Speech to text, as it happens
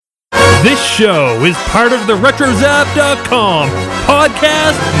This show is part of the RetroZap.com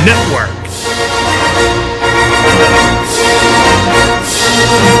podcast network.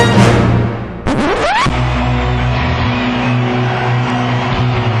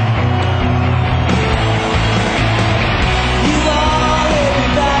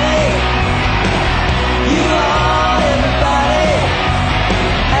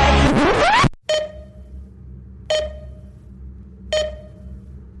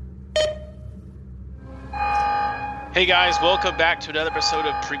 Hey guys, welcome back to another episode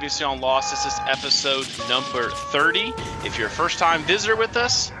of Previously on Lost. This is episode number 30. If you're a first-time visitor with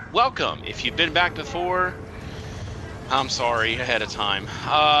us, welcome. If you've been back before, I'm sorry ahead of time.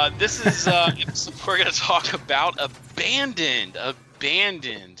 This is we're going to talk about Abandoned.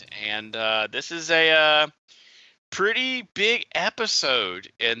 And this is a pretty big episode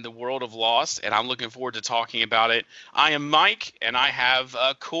in the world of Lost, and I'm looking forward to talking about it. I am Mike, and I have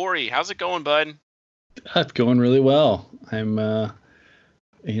Corey. How's it going, bud? It's going really well. I'm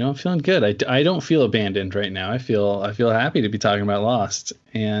feeling good. I don't feel abandoned right now. I feel happy to be talking about Lost,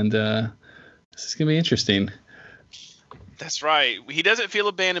 and this is gonna be interesting. That's right. He doesn't feel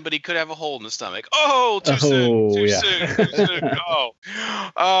abandoned, but he could have a hole in the stomach. Oh, too soon.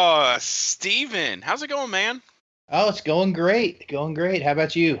 Oh, Steven, how's it going, man? Oh, it's going great. How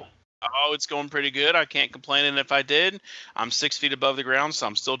about you? Oh, it's going pretty good. I can't complain, and if I did, I'm 6 feet above the ground, so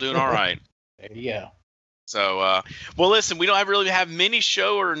I'm still doing all right. There you go. So, well, listen, we don't really have many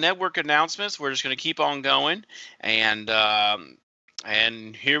show or network announcements. We're just going to keep on going, and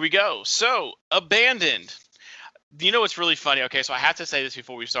here we go. So, Abandoned. You know what's really funny? Okay, so I have to say this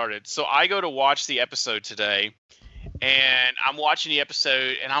before we started. So I go to watch the episode today, and I'm watching the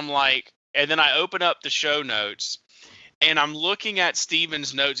episode, and I'm like, and then I open up the show notes, and I'm looking at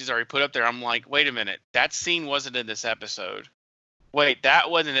Steven's notes he's already put up there. I'm like, wait a minute, that scene wasn't in this episode. Wait, that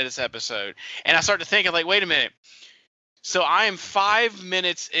wasn't in this episode. And I started thinking, like, wait a minute. So I am 5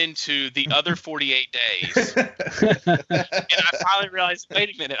 minutes into the other 48 days. And I finally realized,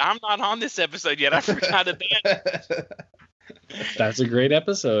 wait a minute, I'm not on this episode yet. I forgot Abandoned. That's a great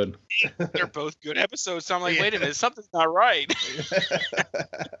episode. They're both good episodes. So I'm like, wait a minute, something's not right.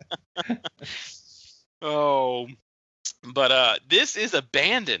 Oh. But this is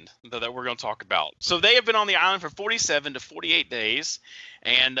Abandoned that we're going to talk about. So they have been on the island for 47 to 48 days.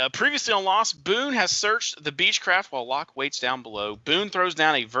 And previously on Lost, Boone has searched the Beechcraft while Locke waits down below. Boone throws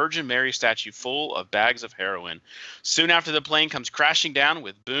down a Virgin Mary statue full of bags of heroin. Soon after, the plane comes crashing down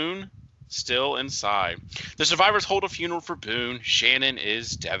with Boone still inside. The survivors hold a funeral for Boone. Shannon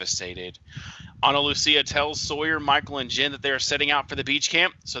is devastated. Ana Lucia tells Sawyer, Michael, and Jen that they are setting out for the beach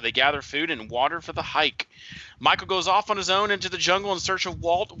camp, so they gather food and water for the hike. Michael goes off on his own into the jungle in search of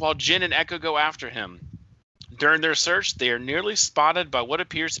Walt, while Jen and Echo go after him. During their search, they are nearly spotted by what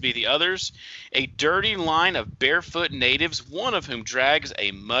appears to be the others, a dirty line of barefoot natives, one of whom drags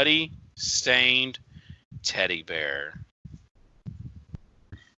a muddy, stained teddy bear.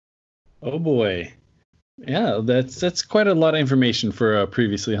 Oh boy. Yeah, that's quite a lot of information for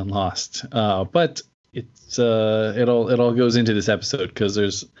Previously on Lost. But it's it all goes into this episode because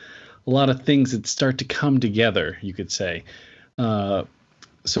there's a lot of things that start to come together, you could say. So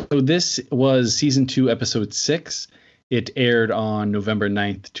this was season 2, episode 6. It aired on November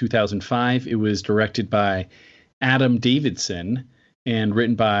 9th, 2005. It was directed by Adam Davidson and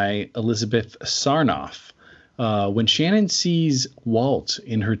written by Elizabeth Sarnoff. When Shannon sees Walt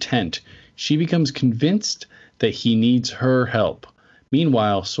in her tent, she becomes convinced that he needs her help.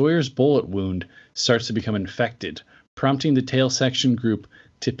 Meanwhile, Sawyer's bullet wound starts to become infected, prompting the tail section group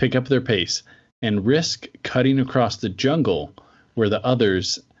to pick up their pace and risk cutting across the jungle where the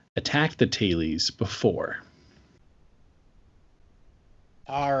others attacked the tailies before.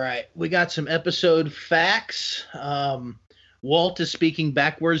 All right, we got some episode facts. Walt is speaking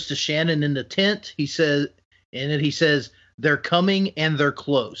backwards to Shannon in the tent. He says, they're coming and they're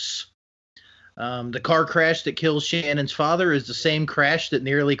close. The car crash that kills Shannon's father is the same crash that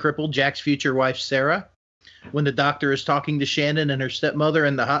nearly crippled Jack's future wife, Sarah. When the doctor is talking to Shannon and her stepmother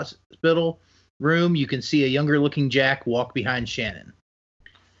in the hospital room, you can see a younger-looking Jack walk behind Shannon.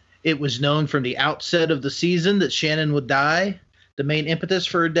 It was known from the outset of the season that Shannon would die. The main impetus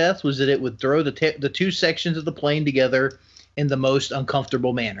for her death was that it would throw the two sections of the plane together in the most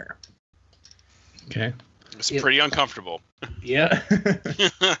uncomfortable manner. Okay. It's pretty uncomfortable. Yeah.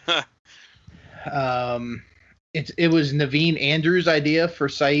 It was Naveen Andrews' idea for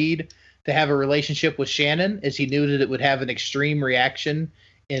Saeed to have a relationship with Shannon, as he knew that it would have an extreme reaction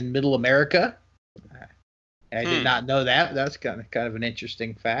in Middle America. I did not know that. That's kind of an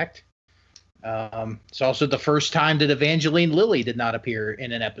interesting fact. It's also the first time that Evangeline Lilly did not appear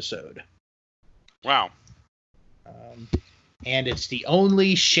in an episode. Wow. And it's the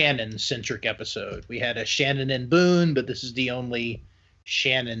only Shannon-centric episode. We had a Shannon and Boone, but this is the only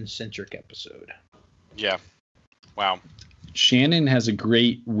Shannon-centric episode. Yeah. Wow. Shannon has a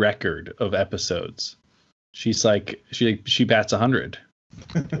great record of episodes. She's like she bats 100.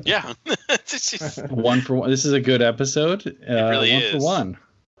 Yeah. 1 for 1. This is a good episode. It really 1 is. for 1.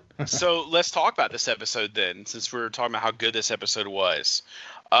 So let's talk about this episode then, since we're talking about how good this episode was.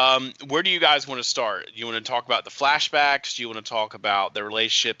 Where do you guys want to start? Do you want to talk about the flashbacks? Do you want to talk about the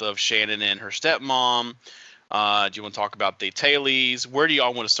relationship of Shannon and her stepmom? Do you want to talk about the Tailies? Where do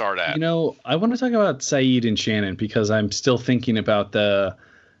y'all want to start at? I want to talk about Saeed and Shannon because I'm still thinking about the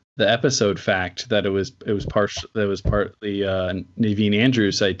episode fact that it was partly Naveen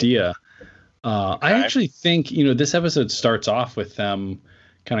Andrews' idea. I actually think this episode starts off with them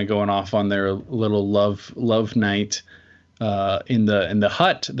kind of going off on their little love night in the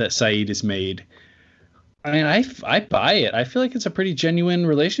hut that Saeed has made. I mean, I buy it. I feel like it's a pretty genuine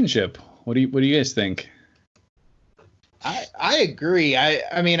relationship. What do you guys think? I agree.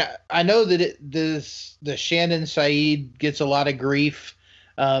 I mean, I know that the Shannon Saeed gets a lot of grief,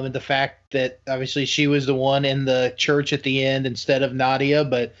 and the fact that obviously she was the one in the church at the end instead of Nadia.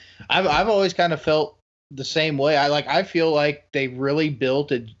 But I've always kind of felt the same way. I feel like they really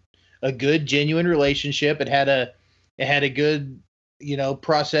built a good, genuine relationship. It had a good,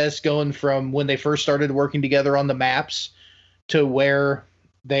 process going from when they first started working together on the maps to where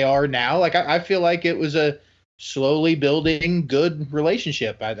they are now. I feel like it was a slowly building good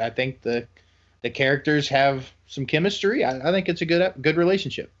relationship. I think the characters have some chemistry. I think it's a good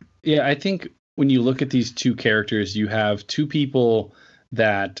relationship. Yeah, I think when you look at these two characters, you have two people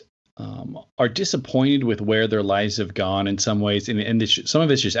that are disappointed with where their lives have gone in some ways, and some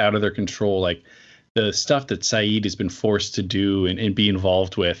of it's just out of their control, like the stuff that Saeed has been forced to do and be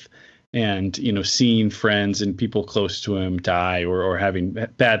involved with, and seeing friends and people close to him die or having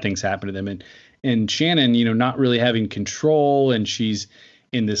bad things happen to them, and Shannon not really having control, and she's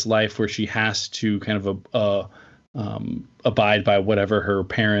in this life where she has to kind of abide by whatever her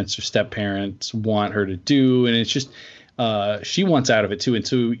parents or step parents want her to do, and it's just she wants out of it too. And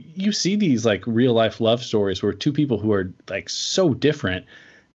so you see these like real life love stories where two people who are like so different,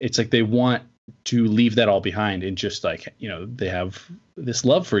 it's like they want to leave that all behind and just like they have this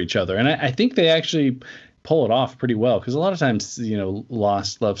love for each other. And I think they actually pull it off pretty well, because a lot of times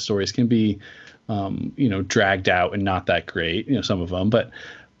lost love stories can be dragged out and not that great, some of them, but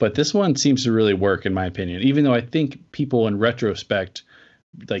this one seems to really work in my opinion, even though I think people in retrospect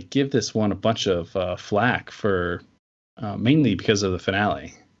like give this one a bunch of flack for mainly because of the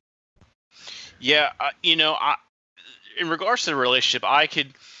finale. Yeah, in regards to the relationship, I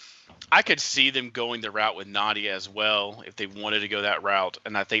could see them going the route with Nadia as well if they wanted to go that route,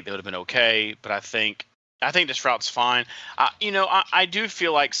 and I think they would have been okay. But I think this route's fine. I do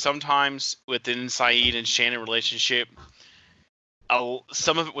feel like sometimes within Saeed and Shannon relationship,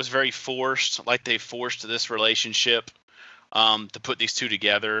 some of it was very forced. Like they forced this relationship to put these two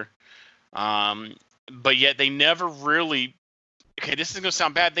together. But yet they never really. Okay, this is gonna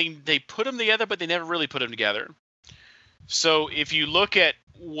sound bad. They put them together, but they never really put them together. So if you look at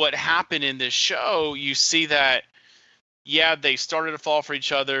what happened in this show, you see that they started to fall for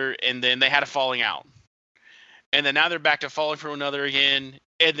each other, and then they had a falling out, and then now they're back to falling for one another again,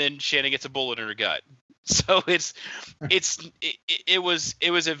 and then Shannon gets a bullet in her gut. So it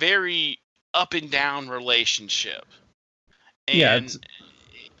was a very up and down relationship, and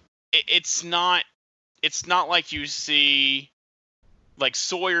it's not like you see like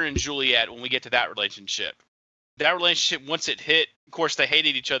Sawyer and Juliet when we get to that relationship. That relationship, once it hit, of course they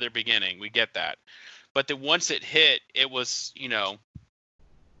hated each other at the beginning. We get that. But then once it hit, it was,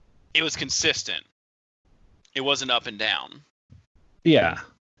 it was consistent. It wasn't up and down. Yeah.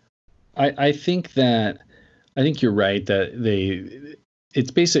 I think you're right that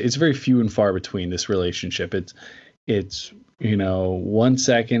it's very few and far between, this relationship. It's 1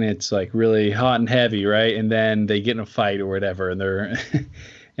 second it's like really hot and heavy, right? And then they get in a fight or whatever, and they're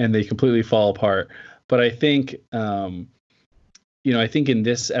and they completely fall apart. But I think I think in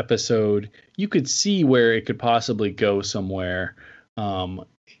this episode you could see where it could possibly go somewhere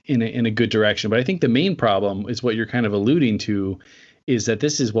in a good direction. But I think the main problem is what you're kind of alluding to, is that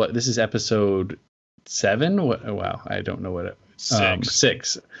this is episode 7. Wow, I don't know what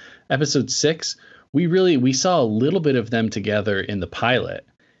 6. Episode 6. We saw a little bit of them together in the pilot,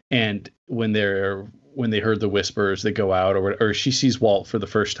 and when they heard the whispers, they go out, or she sees Walt for the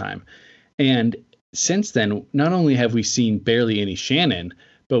first time. And since then, not only have we seen barely any Shannon,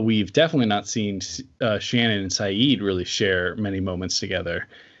 but we've definitely not seen Shannon and Saeed really share many moments together.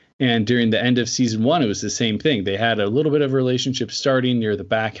 And during the end of season 1, it was the same thing. They had a little bit of a relationship starting near the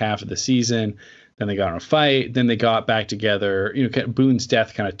back half of the season. Then they got in a fight. Then they got back together. Boone's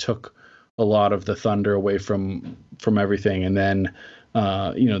death kind of took a lot of the thunder away from everything. And then,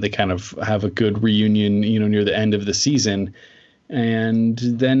 they kind of have a good reunion, near the end of the season. And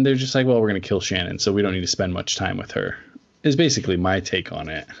then they're just like, well, we're going to kill Shannon, so we don't need to spend much time with her. Is basically my take on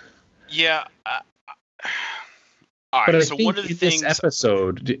it. Yeah. All right, but so one of the things,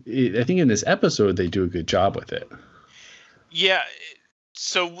 I think in this episode they do a good job with it. Yeah.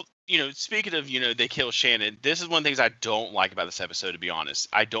 So speaking of they kill Shannon. This is one of the things I don't like about this episode. To be honest,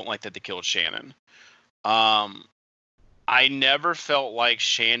 I don't like that they killed Shannon. I never felt like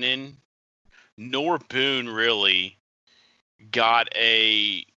Shannon nor Boone really got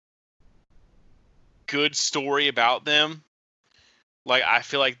a good story about them. Like, I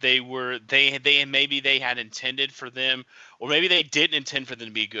feel like they maybe they had intended for them, or maybe they didn't intend for them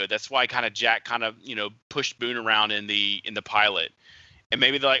to be good. That's why Jack pushed Boone around in the pilot. And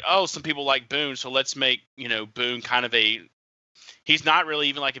maybe they're like, oh, some people like Boone, so let's make, Boone kind of he's not really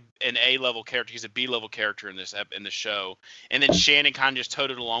even like an A-level character. He's a B-level character in the show. And then Shannon kind of just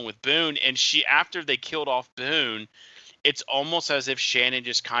toted along with Boone. And after they killed off Boone, it's almost as if Shannon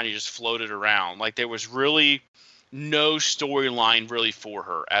just kind of floated around. Like, there was really no storyline really for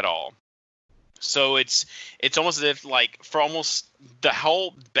her at all. So it's almost as if, like, for almost the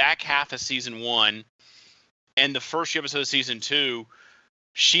whole back half of season 1 and the first few episodes of season 2,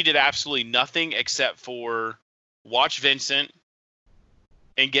 she did absolutely nothing except for watch Vincent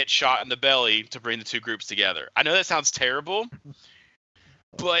and get shot in the belly to bring the two groups together. I know that sounds terrible,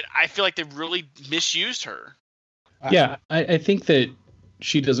 but I feel like they really misused her. Yeah, I think that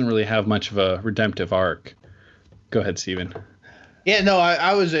she doesn't really have much of a redemptive arc. Go ahead, Steven. Yeah, no,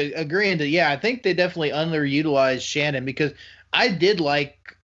 I was agreeing to, I think they definitely underutilized Shannon because I did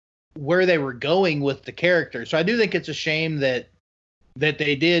like where they were going with the character. So I do think it's a shame that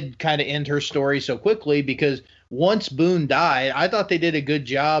they did kind of end her story so quickly, because once Boone died, I thought they did a good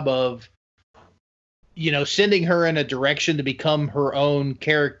job of, sending her in a direction to become her own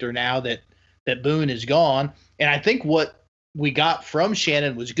character now that Boone is gone. And I think what we got from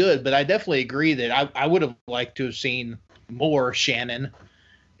Shannon was good, but I definitely agree that I would have liked to have seen more Shannon.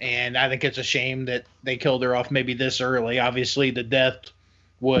 And I think it's a shame that they killed her off maybe this early. Obviously, the death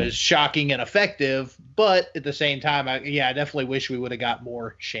was shocking and effective, but at the same time, I definitely wish we would have got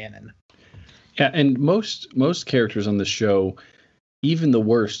more Shannon. Yeah, and most characters on the show, even the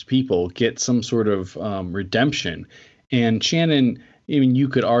worst people, get some sort of redemption. And Shannon, I mean, you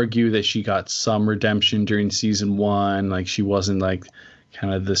could argue that she got some redemption during season 1. Like, she wasn't like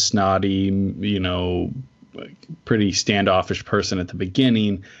kind of the snotty, pretty standoffish person at the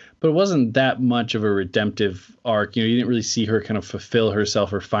beginning, but it wasn't that much of a redemptive arc. You didn't really see her kind of fulfill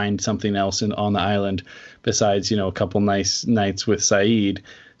herself or find something else on the island besides, a couple nice nights with Saeed.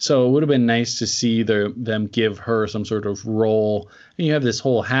 So it would have been nice to see them give her some sort of role. And you have this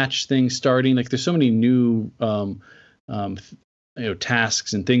whole Hatch thing starting. Like, there's so many new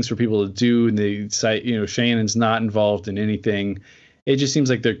tasks and things for people to do, and they cite, Shannon's not involved in anything. It just seems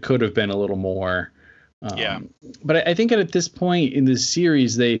like there could have been a little more. But I think at this point in this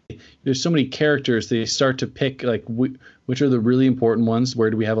series, there's so many characters, they start to pick like which are the really important ones.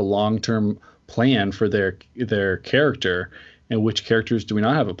 Where do we have a long-term plan for their character, and which characters do we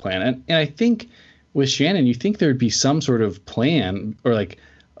not have a plan? And I think with Shannon, you think there'd be some sort of plan or like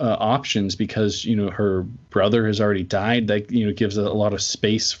options, because her brother has already died. That gives a lot of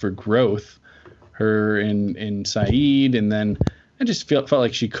space for growth. Her and Saeed, and then I just felt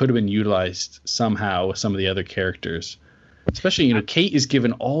like she could have been utilized somehow with some of the other characters. Especially, Kate is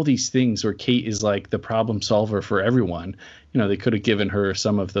given all these things where Kate is like the problem solver for everyone. They could have given her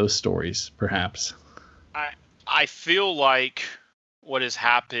some of those stories, perhaps. I feel like what has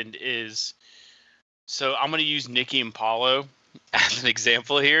happened is, so I'm going to use Nikki and Paulo as an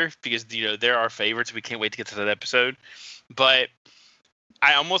example here, because they're our favorites. We can't wait to get to that episode. But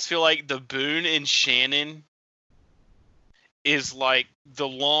I almost feel like the Boone and Shannon is like the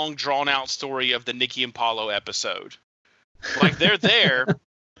long drawn out story of the Nikki and Paulo episode. Like, they're there,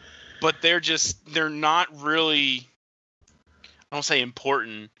 but they're not really, I don't say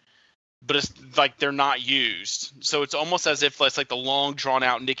important, but it's like they're not used. So it's almost as if it's like the long drawn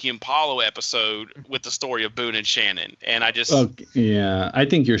out Nikki and Paulo episode with the story of Boone and Shannon. And I just, I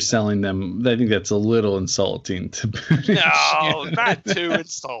think you're selling them. I think that's a little insulting to Boone. No, not too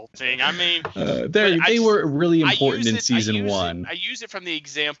insulting. I mean, they were really important in season 1. I use it from the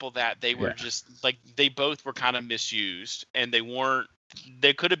example that they were just like, they both were kind of misused, and they weren't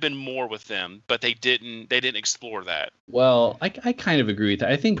there could have been more with them, but they didn't explore that. Well, I kind of agree with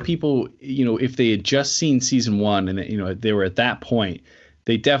that. I think people, if they had just seen season 1 and they were at that point,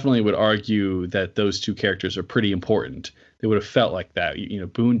 they definitely would argue that those two characters are pretty important. They would have felt like that.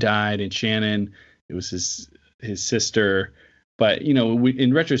 Boone died and Shannon, it was his sister. But,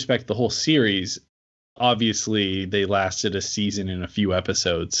 in retrospect, the whole series, obviously they lasted a season and a few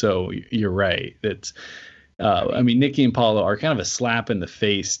episodes. So you're right. That's, Nikki and Paulo are kind of a slap in the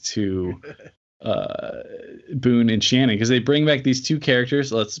face to Boone and Shannon, because they bring back these two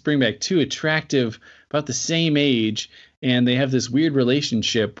characters. Let's bring back two attractive, about the same age, and they have this weird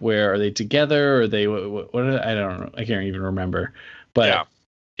relationship where, are they together or they what I don't know. I can't even remember. But yeah.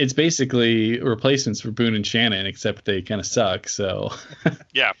 It's basically replacements for Boone and Shannon, except they kind of suck. So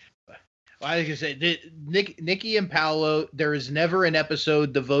yeah. Well, I was gonna say, Nikki and Paulo, there is never an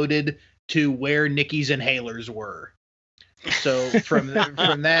episode devoted to where Nikki's inhalers were. So from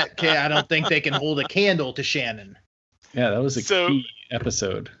that, I don't think they can hold a candle to Shannon. Yeah, that was a key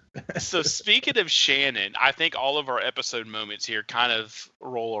episode. So speaking of Shannon, I think all of our episode moments here kind of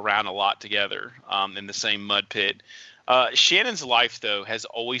roll around a lot together in the same mud pit. Shannon's life, though, has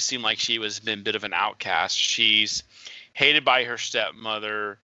always seemed like she has been a bit of an outcast. She's hated by her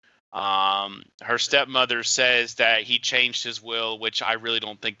stepmother. Her stepmother says that he changed his will, which I really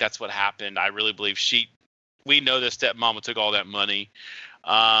don't think that's what happened. I really believe we know that stepmama took all that money.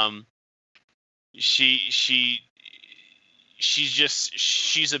 She's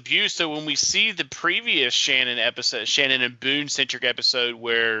abused. So when we see the previous Shannon episode, Shannon and Boone centric episode,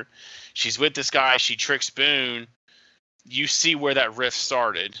 where she's with this guy, she tricks Boone, you see where that rift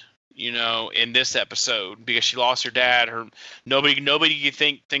started, in this episode, because she lost her dad. Nobody you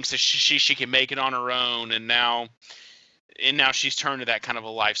thinks that she can make it on her own, and now she's turned to that kind of a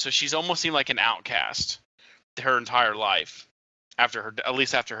life. So she's almost seemed like an outcast her entire life, at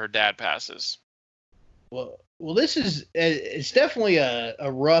least after her dad passes. Well, this is it's definitely a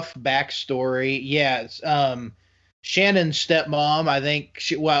rough backstory. Yeah, it's, Shannon's stepmom. I think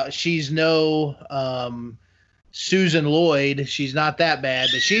she's no Susan Lloyd. She's not that bad,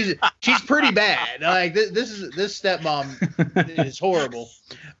 but she's pretty bad. Like this stepmom is horrible.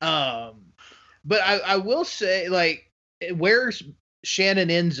 But I will say, like, where Shannon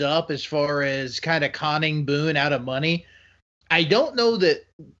ends up as far as kind of conning Boone out of money, I don't know that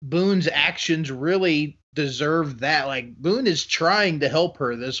Boone's actions really deserve that. Like, Boone is trying to help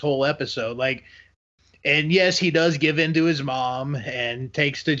her this whole episode. Like, and yes, he does give in to his mom and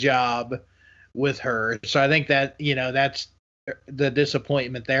takes the job with her. So I think that, that's the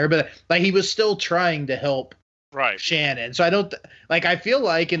disappointment there. But like, he was still trying to help Shannon. So I feel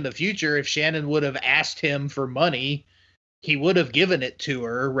like in the future, if Shannon would have asked him for money, he would have given it to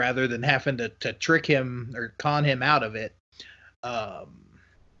her rather than having to trick him or con him out of it. Yeah,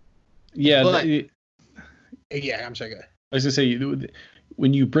 I'm sorry. Go ahead. I was gonna say,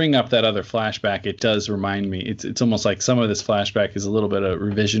 when you bring up that other flashback, it does remind me. It's almost like some of this flashback is a little bit of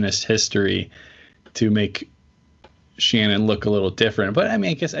revisionist history to make Shannon look a little different. But I mean,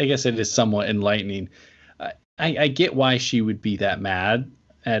 I guess it is somewhat enlightening. I get why she would be that mad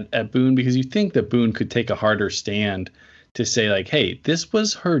at Boone, because you think that Boone could take a harder stand to say, like, hey, this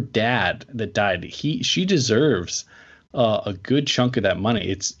was her dad that died. She deserves a good chunk of that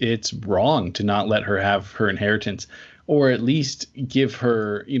money. It's wrong to not let her have her inheritance, or at least give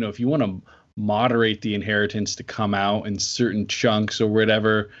her, if you want to moderate the inheritance to come out in certain chunks or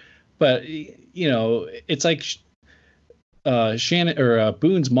whatever. But it's like Shannon or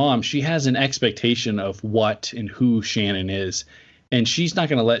Boone's mom. She has an expectation of what and who Shannon is, and she's not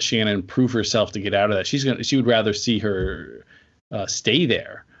going to let Shannon prove herself to get out of that. She would rather see her stay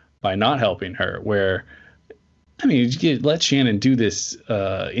there by not helping her. Where, I mean, let Shannon do this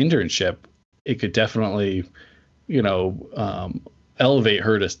internship. It could definitely, elevate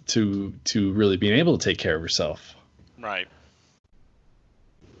her to really being able to take care of herself. Right.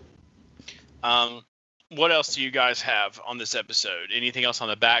 What else do you guys have on this episode? Anything else on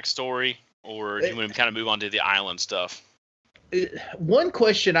the backstory, or do you want to kind of move on to the island stuff? One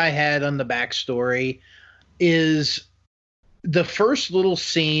question I had on the backstory is the first little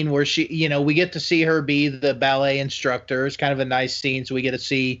scene where she, we get to see her be the ballet instructor. It's kind of a nice scene, so we get to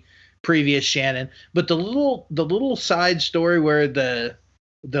see previous Shannon. But the little side story where the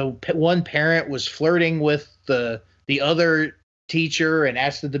one parent was flirting with the other teacher and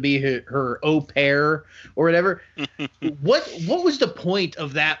asked them to be her au pair or whatever. What was the point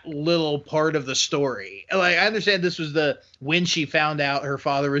of that little part of the story? Like, I understand this was when she found out her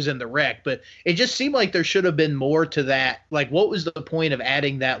father was in the wreck, but it just seemed like there should have been more to that. Like, what was the point of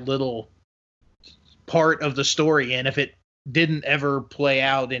adding that little part of the story in if it didn't ever play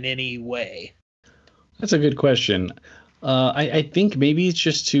out in any way? That's a good question. I think maybe it's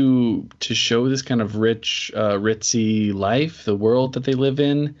just to show this kind of rich, ritzy life, the world that they live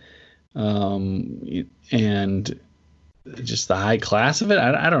in, and just the high class of it.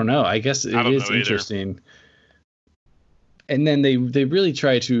 I don't know. I guess it is interesting. And then they really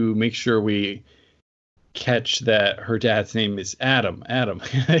try to make sure we catch that her dad's name is Adam.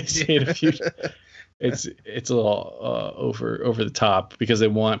 I say it a few. It's a little over the top because they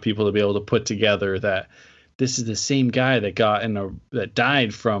want people to be able to put together that this is the same guy that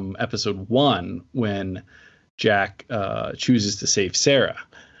died from episode 1 when Jack chooses to save Sarah.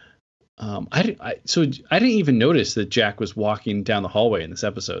 I didn't even notice that Jack was walking down the hallway in this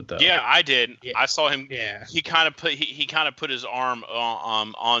episode, though. Yeah, I did. Yeah. I saw him. Yeah. He kind of put his arm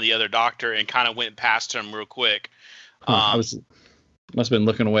on the other doctor and kind of went past him real quick. I must have been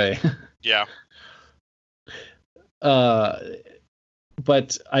looking away. Yeah.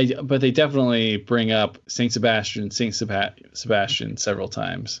 But they definitely bring up Saint Sebastian several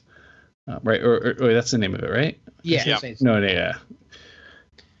times, right? Or that's the name of it, right? Yeah. Yeah.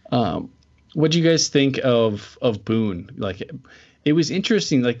 What do you guys think of Boone? Like, it was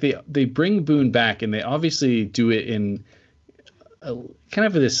interesting. Like they bring Boone back, and they obviously do it in kind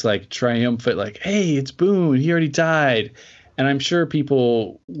of this like triumphant, like, hey, it's Boone. He already died, and I'm sure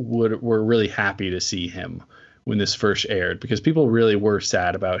people were really happy to see him when this first aired because people really were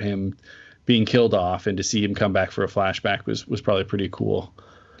sad about him being killed off, and to see him come back for a flashback was probably pretty cool.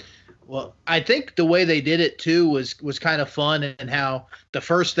 Well, I think the way they did it too was kind of fun, and how the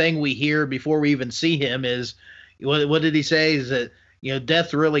first thing we hear before we even see him is, what did he say? Is that,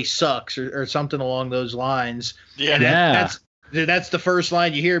 death really sucks, or something along those lines. Yeah. And that's the first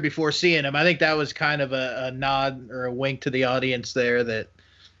line you hear before seeing him. I think that was kind of a nod or a wink to the audience there that,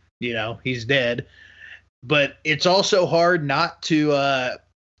 he's dead. But it's also hard not to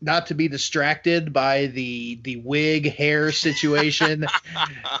be distracted by the wig hair situation.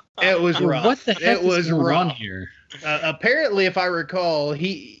 It was rough. What the heck was going rough on here? Apparently, if I recall,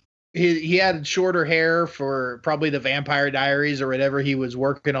 he had shorter hair for probably the Vampire Diaries or whatever he was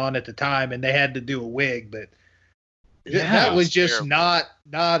working on at the time, and they had to do a wig. But that was just not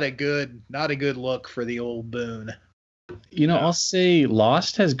a good look for the old Boone. I'll say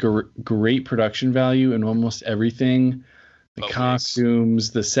Lost has great production value in almost everything. The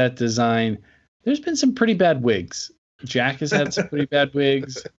costumes, the set design. There's been some pretty bad wigs. Jack has had some pretty bad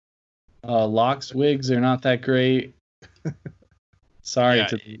wigs. Locke's wigs are not that great. Sorry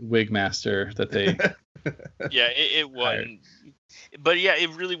to the wig master that they. Yeah, it wasn't. But yeah, it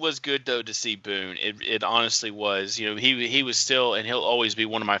really was good though to see Boone. It honestly was. He was still, and he'll always be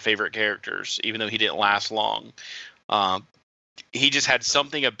one of my favorite characters, even though he didn't last long. He just had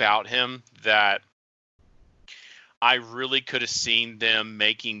something about him that I really could have seen them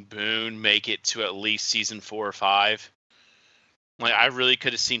making Boone make it to at least season 4 or 5. Like, I really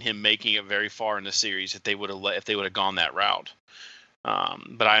could have seen him making it very far in the series if they would have gone that route.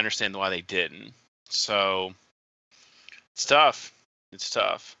 But I understand why they didn't. So it's tough.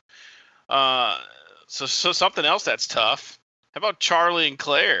 So something else that's tough. How about Charlie and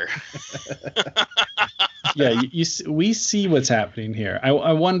Claire? Yeah, we see what's happening here.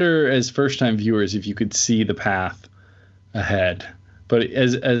 I wonder, as first-time viewers, if you could see the path ahead. But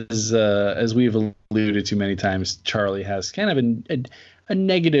as we've alluded to many times, Charlie has kind of a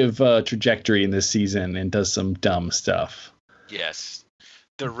negative trajectory in this season and does some dumb stuff. Yes,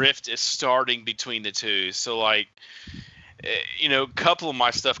 the rift is starting between the two. So, like, a couple of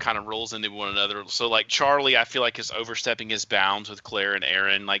my stuff kind of rolls into one another. So, like, Charlie, I feel like is overstepping his bounds with Claire and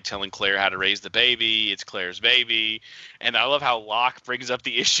Aaron, like telling Claire how to raise the baby. It's Claire's baby. And I love how Locke brings up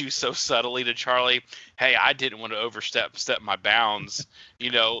the issue so subtly to Charlie. Hey, I didn't want to overstep my bounds,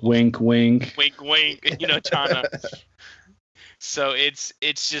 Wink, wink. Wink, wink, trying to. So it's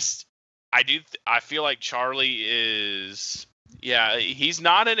just, I feel like Charlie is, he's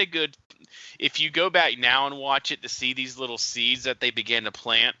not in a good. If you go back now and watch it to see these little seeds that they began to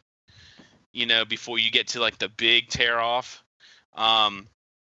plant, before you get to like the big tear off, man,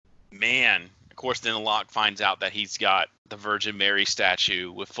 of course, then Locke finds out that he's got the Virgin Mary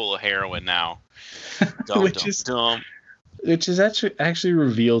statue full of heroin now. Which is actually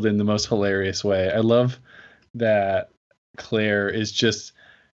revealed in the most hilarious way. I love that Claire is just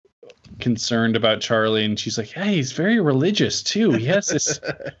concerned about Charlie, and she's like, hey, he's very religious too. He has this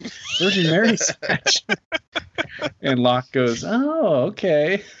Virgin Mary statue. And Locke goes, oh,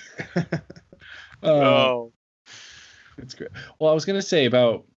 okay. It's great. Well, I was gonna say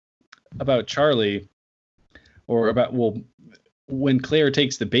about Charlie, or about when Claire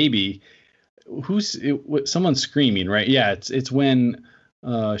takes the baby, someone's screaming, right? Yeah, it's when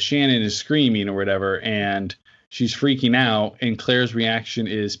Shannon is screaming or whatever, and she's freaking out, and Claire's reaction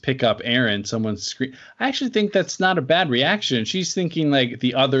is pick up Aaron. Someone's scream. I actually think that's not a bad reaction. She's thinking like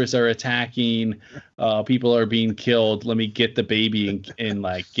the others are attacking, people are being killed. Let me get the baby and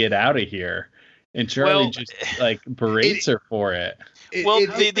like get out of here. And Charlie just like berates her for it.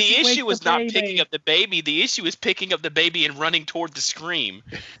 The issue was not picking up the baby. The issue is picking up the baby and running toward the scream.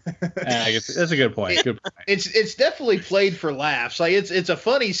 I guess that's a good point. It's definitely played for laughs. Like it's a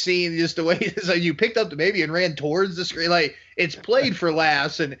funny scene, just the way it's like you picked up the baby and ran towards the screen. Like it's played for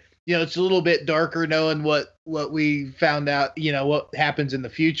laughs, and it's a little bit darker knowing what we found out. What happens in the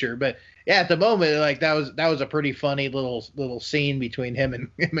future, but yeah, at the moment, like that was a pretty funny little scene between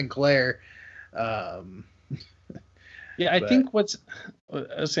him and Claire. I think what's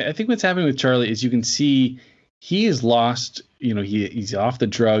happening with Charlie is you can see he is lost. He's off the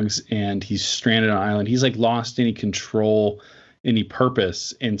drugs and he's stranded on an island. He's like lost any control, any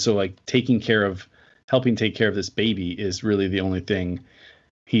purpose, and so like helping take care of this baby is really the only thing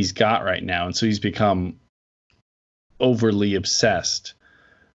he's got right now, and so he's become overly obsessed.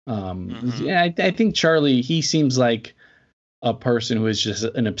 I think Charlie, he seems like a person who is just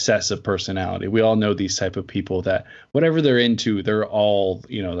an obsessive personality. We all know these type of people that whatever they're into, they're all,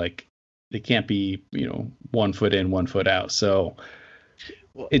 like they can't be, 1 foot in, 1 foot out. So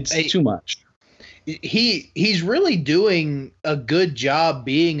it's too much. He's really doing a good job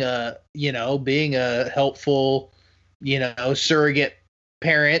being a helpful, surrogate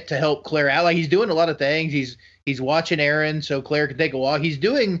parent to help Claire out. Like he's doing a lot of things. He's watching Aaron so Claire can take a walk. He's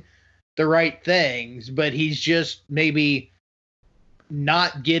doing the right things, but he's just maybe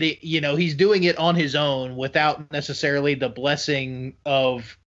not getting, he's doing it on his own without necessarily the blessing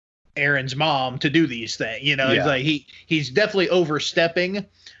of Aaron's mom to do these things. It's like he's definitely overstepping,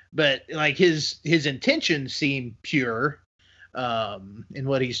 but like his intentions seem pure in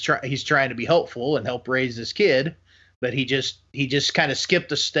what he's trying to be helpful and help raise this kid, but he just kind of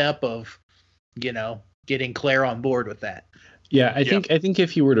skipped a step of getting Claire on board with that. I think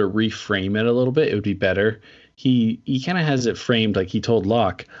if you were to reframe it a little bit, it would be better. He kind of has it framed like he told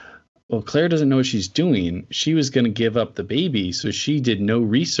Locke, well, Claire doesn't know what she's doing. She was going to give up the baby, so she did no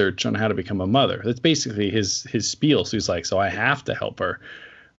research on how to become a mother. That's basically his spiel. So he's like, so I have to help her,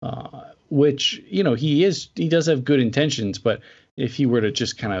 which, he does have good intentions. But if he were to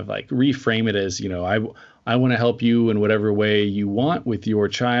just kind of like reframe it as, I want to help you in whatever way you want with your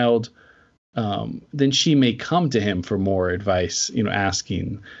child, then she may come to him for more advice,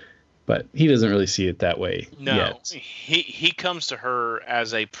 asking. But he doesn't really see it that way yet. He comes to her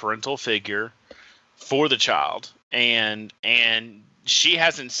as a parental figure for the child, and she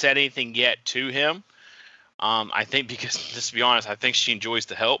hasn't said anything yet to him. I think because, just to be honest, I think she enjoys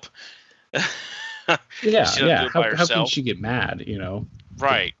the help. How can she get mad?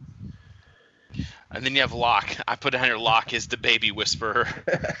 Right. And then you have Locke. I put down here Locke is the baby whisperer.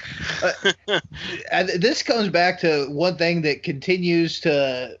 This comes back to one thing that continues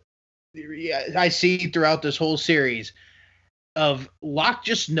to. I see throughout this whole series of Locke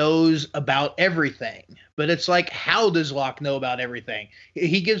just knows about everything, but it's like, how does Locke know about everything?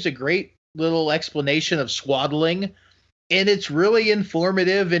 He gives a great little explanation of swaddling, and it's really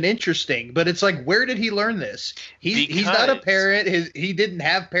informative and interesting, but it's like, where did he learn this? He's not a parent. He didn't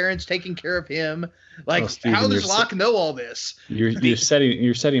have parents taking care of him. Like, Steven, how does Locke know all this? You're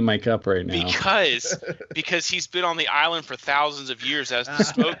setting Mike up right now. Because he's been on the island for thousands of years as the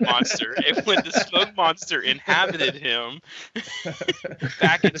smoke monster, and when the smoke monster inhabited him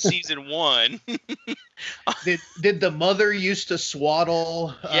back in season 1. Did the mother used to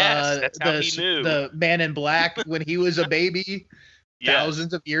swaddle that's how he knew. The man in black when he was a baby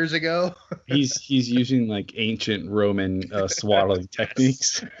thousands of years ago? He's using like ancient Roman swaddling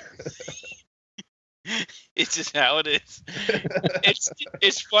techniques. It's just how it is.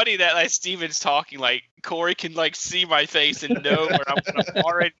 It's funny that like Steven's talking, like Corey can like see my face and know what I'm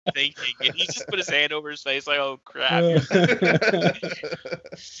already thinking, and he just put his hand over his face like, oh crap.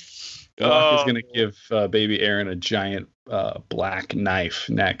 Locke is gonna give baby Aaron a giant black knife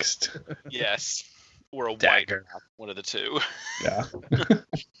next. Yes, or a dagger. White, one of the two. Yeah.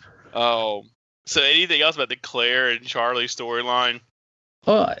 So anything else about the Claire and Charlie storyline?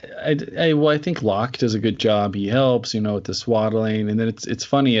 Well, I think Locke does a good job. He helps, with the swaddling, and then it's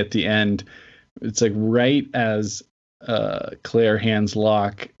funny at the end. It's like right as Claire hands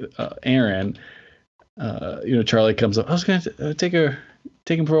Locke Aaron, Charlie comes up. I was gonna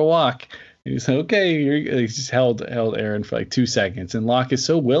take him for a walk. And he said, "Okay." He just held Aaron for like 2 seconds, and Locke is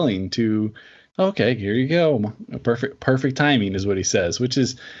so willing to Okay, here you go. Perfect timing is what he says, which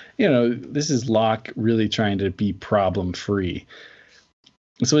is, this is Locke really trying to be problem free.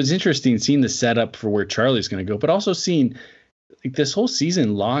 So it's interesting seeing the setup for where Charlie's going to go, but also seeing like this whole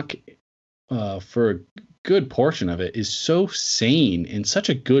season, Locke, for a good portion of it, is so sane and such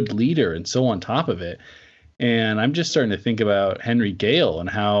a good leader and so on top of it. And I'm just starting to think about Henry Gale and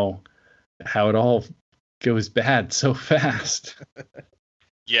how it all goes bad so fast.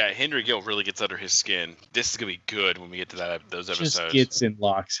 Yeah, Henry Gale really gets under his skin. This is gonna be good when we get to those episodes. Just gets in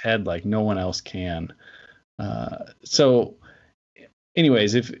Locke's head like no one else can. So,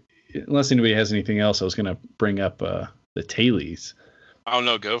 anyways, unless anybody has anything else, I was gonna bring up the Tailies. Oh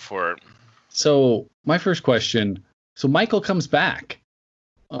no, go for it. So my first question. So Michael comes back.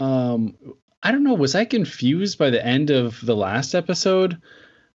 I don't know. Was I confused by the end of the last episode?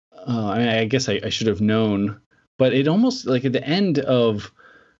 I guess I should have known, but it almost like at the end of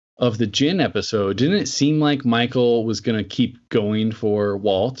the Jin episode, didn't it seem like Michael was going to keep going for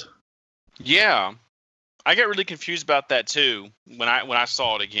Walt? Yeah, I got really confused about that too when I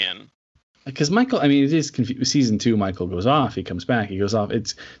saw it again. Because Michael, I mean, it is season 2. Michael goes off, he comes back, he goes off.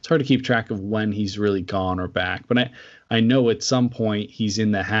 It's hard to keep track of when he's really gone or back. But I know at some point he's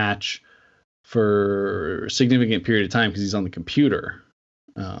in the hatch for a significant period of time because he's on the computer,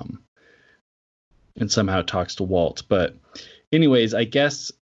 and somehow talks to Walt. But anyways, I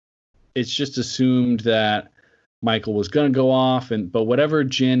guess it's just assumed that Michael was going to go off, but whatever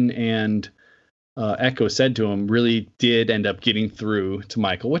Jin and Echo said to him really did end up getting through to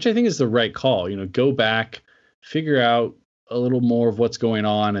Michael, which I think is the right call. Go back, figure out a little more of what's going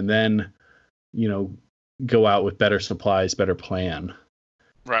on, and then, go out with better supplies, better plan.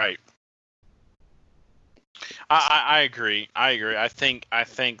 Right. I agree. I think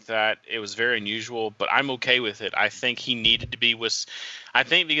that it was very unusual, but I'm okay with it. I think he needed to be with. I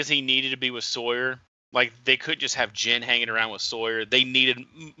think because he needed to be with Sawyer. Like they could just have Jin hanging around with Sawyer.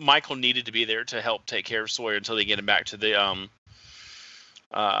 Michael needed to be there to help take care of Sawyer until they get him back to the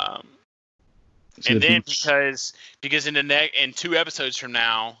and then because in 2 episodes from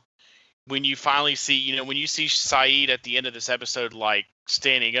now, when you finally see, when you see Saeed at the end of this episode, like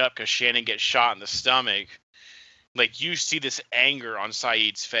standing up because Shannon gets shot in the stomach, like you see this anger on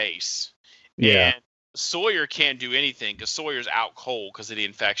Saeed's face. Yeah. And Sawyer can't do anything because Sawyer's out cold because of the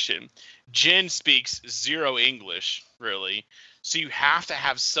infection. Jin speaks 0 English, really. So you have to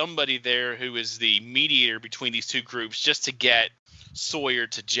have somebody there who is the mediator between these 2 groups just to get Sawyer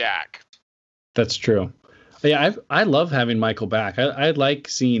to Jack. That's true. Yeah, I love having Michael back. I like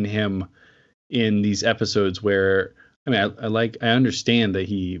seeing him in these episodes where, I mean, I understand that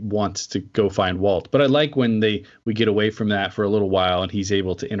he wants to go find Walt, but I like when we get away from that for a little while and he's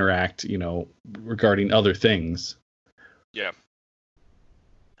able to interact, regarding other things. Yeah.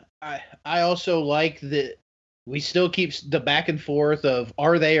 I also like that we still keep the back and forth of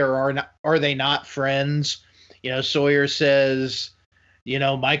are they or are they not friends? Sawyer says,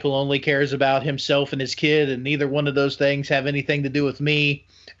 Michael only cares about himself and his kid, and neither one of those things have anything to do with me.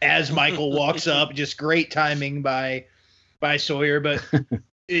 As Michael walks up, just great timing by Sawyer. But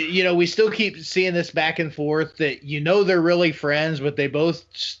we still keep seeing this back and forth that they're really friends, but they both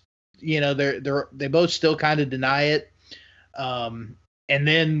they both still kind of deny it. And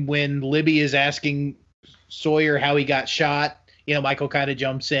then when Libby is asking Sawyer how he got shot, Michael kind of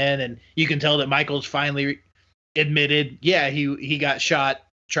jumps in, and you can tell that Michael's finally admitted, yeah, he got shot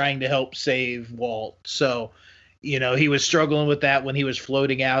trying to help save Walt. So, he was struggling with that when he was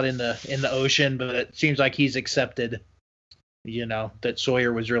floating out in the ocean, but it seems like he's accepted, that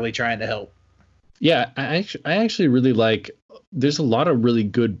Sawyer was really trying to help. Yeah, I actually really like. There's a lot of really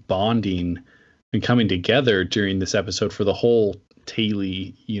good bonding and coming together during this episode for the whole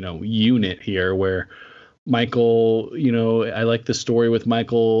Tailie, unit here, where Michael, I like the story with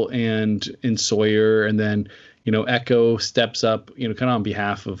Michael and Sawyer, and then Echo steps up, kind of on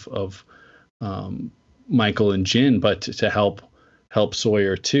behalf of Michael and Jin, but to help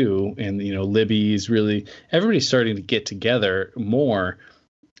Sawyer too. And Libby's really, everybody's starting to get together more,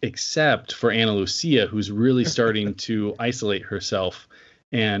 except for Ana Lucia, who's really starting to isolate herself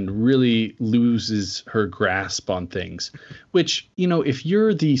and really loses her grasp on things, which, if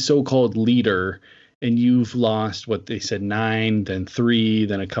you're the so-called leader and you've lost what they said 9, then 3,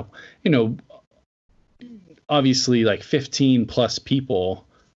 then a couple, obviously like 15 plus people,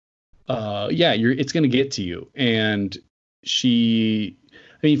 it's going to get to you. And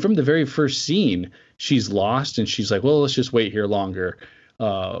from the very first scene, she's lost and she's like, well, let's just wait here longer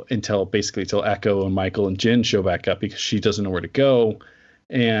until Echo and Michael and Jin show back up, because she doesn't know where to go.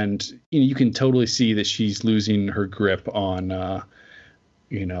 And you can totally see that she's losing her grip on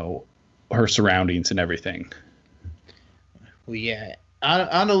her surroundings and everything. Well, yeah,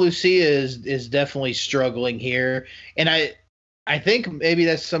 Ana Lucia is definitely struggling here, and I think maybe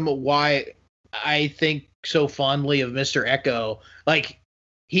that's somewhat why I think so fondly of Mr. Echo. Like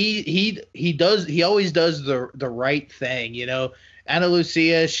he always does the right thing, you know. Ana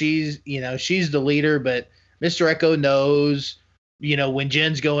Lucia, she's the leader, but Mr. Echo knows, you know, when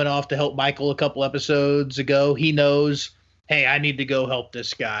Jen's going off to help Michael a couple episodes ago, he knows, hey, I need to go help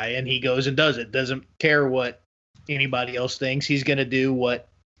this guy, and he goes and does it. Doesn't care what anybody else thinks. He's going to do what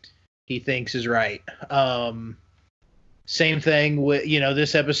he thinks is right. Same thing with, you know,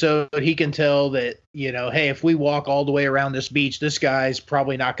 this episode. He can tell that, you know, hey, if we walk all the way around this beach, this guy's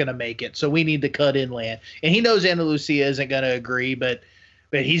probably not going to make it. So we need to cut inland. And he knows Ana Lucia isn't going to agree, but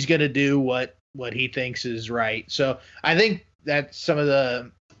he's going to do what he thinks is right. So I think that's some of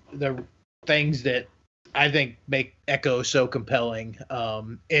the things that I think make Echo so compelling,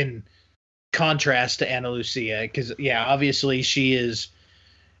 in contrast to Ana Lucia. Because, yeah, obviously she is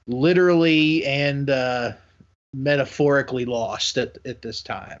literally and metaphorically lost at this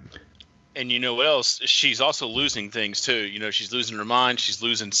time. And you know what else? She's also losing things too. You know, she's losing her mind. She's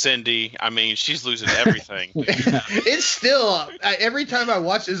losing Cindy. I mean, she's losing everything. It's still every time I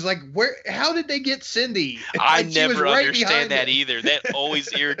watch it's like, how did they get Cindy? I Like, never right understand that it. either. That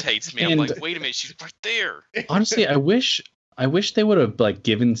always irritates me. I'm like, wait a minute, she's right there. Honestly, I wish they would have like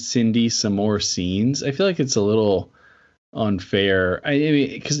given Cindy some more scenes. I feel like it's a little unfair. I mean,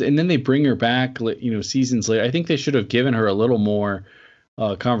 because and then they bring her back, you know, seasons later. I think they should have given her a little more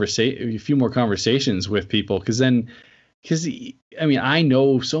a few more conversations with people, because I mean, I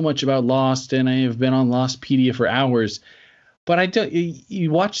know so much about Lost, and I have been on Lostpedia for hours, but I don't. You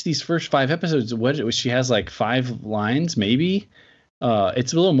watch these first 5 episodes. She has like 5 lines, maybe.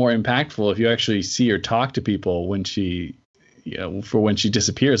 It's a little more impactful if you actually see her talk to people when she, you know, for when she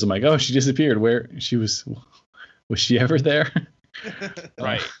disappears. I'm like, oh, she disappeared. Where she was she ever there?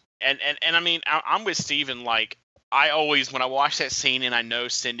 Right. And I mean, I'm with Steven. Like, I always, when I watch that scene and I know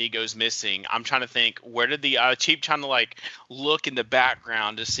Cindy goes missing, I'm trying to think, where did the keep trying to like look in the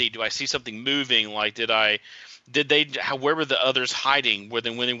background to see, do I see something moving? Like, where were the others hiding? Were they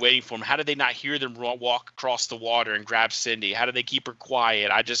waiting for them? How did they not hear them walk across the water and grab Cindy? How did they keep her quiet?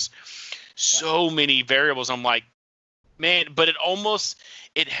 So many variables. I'm like, man, but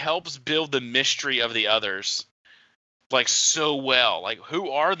it helps build the mystery of the others, like, so well. Like,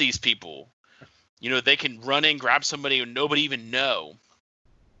 who are these people? You know, they can run in, grab somebody, and nobody even know.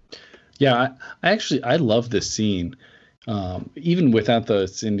 Yeah, I love this scene, even without the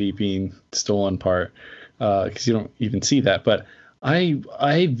Cindy being stolen part, because you don't even see that. But I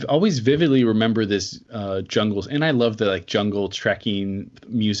always vividly remember this jungle, and I love the like jungle trekking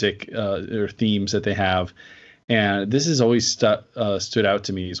music or themes that they have. And this has always stood out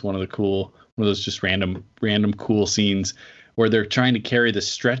to me as one of those just random cool scenes where they're trying to carry the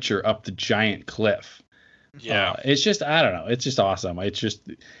stretcher up the giant cliff. Yeah. It's just, I don't know. It's just awesome.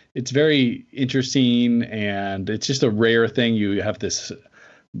 It's very interesting, and it's just a rare thing. You have this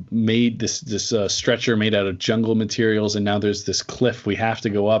stretcher made out of jungle materials, and now there's this cliff we have to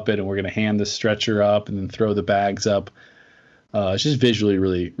go up it, and we're going to hand the stretcher up and then throw the bags up. It's just visually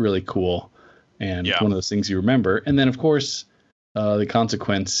really, really cool. And one of those things you remember. And then, of course, the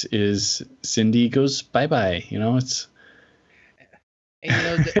consequence is Cindy goes bye-bye. You know, it's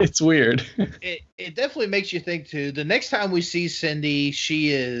it's weird. It definitely makes you think, too. The next time we see Cindy,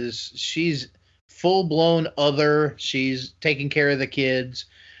 she's full-blown other. She's taking care of the kids.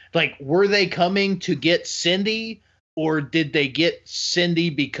 Like, were they coming to get Cindy, or did they get Cindy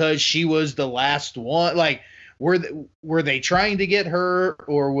because she was the last one? Like, were they trying to get her,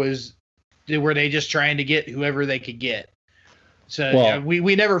 or were they just trying to get whoever they could get? So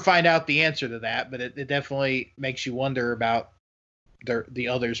we never find out the answer to that, but it definitely makes you wonder about the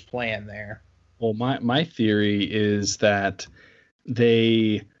others' plan there. Well, my theory is that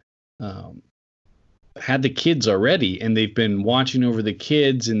they had the kids already, and they've been watching over the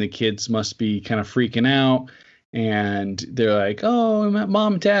kids, and the kids must be kind of freaking out, and they're like, oh,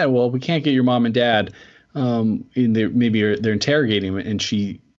 mom and dad. Well, we can't get your mom and dad. And they're interrogating him, and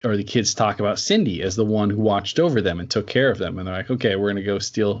the kids talk about Cindy as the one who watched over them and took care of them. And they're like, okay, we're going to go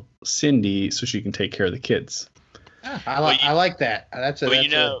steal Cindy so she can take care of the kids. I like that. I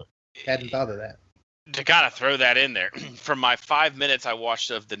hadn't thought of that. To kind of throw that in there, from my 5 minutes I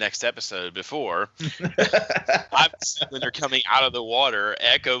watched of the next episode before, when they're coming out of the water,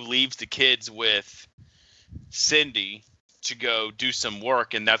 Echo leaves the kids with Cindy to go do some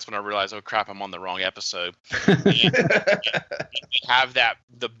work, and that's when I realized, oh crap, I'm on the wrong episode. We have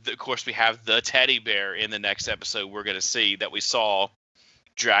of course we have the teddy bear in the next episode we're going to see that we saw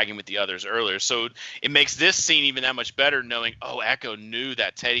dragging with the others earlier. So it makes this scene even that much better, knowing, oh, Echo knew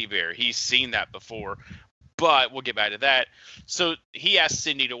that teddy bear. He's seen that before. But we'll get back to that. So he asked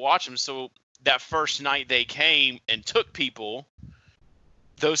Cindy to watch him. So that first night they came and took people,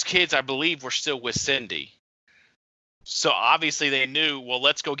 those kids, I believe, were still with Cindy. So obviously they knew, well,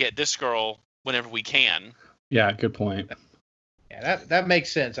 let's go get this girl whenever we can. Yeah, good point. Yeah, that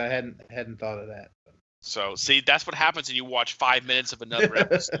makes sense. I hadn't thought of that. So, see, that's what happens when you watch 5 minutes of another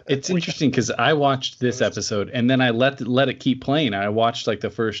episode. It's interesting because I watched this episode and then I let it keep playing. I watched like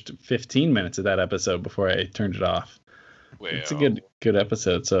the first 15 minutes of that episode before I turned it off. Well, it's a good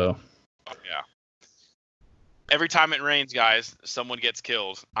episode. So, yeah. Every time it rains, guys, someone gets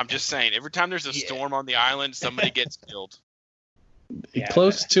killed. I'm just saying, every time there's a storm on the island, somebody gets killed.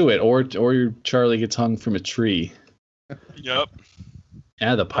 Close to it, or Charlie gets hung from a tree. Yep.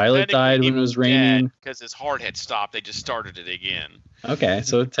 Yeah, the pilot died when it was raining. Because his heart had stopped. They just started it again. Okay,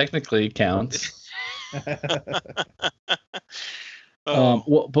 so it technically counts. Oh.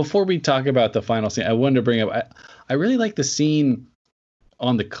 Well, before we talk about the final scene, I wanted to bring up, I really like the scene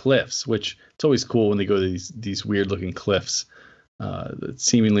on the cliffs, which it's always cool when they go to these weird looking cliffs,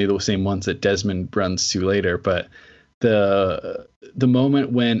 seemingly the same ones that Desmond runs to later. But the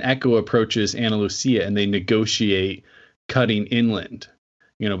moment when Echo approaches Ana Lucia and they negotiate cutting inland,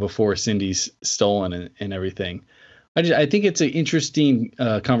 before Cindy's stolen and everything. I think it's an interesting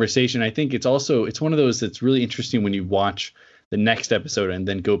conversation. I think it's one of those that's really interesting when you watch the next episode and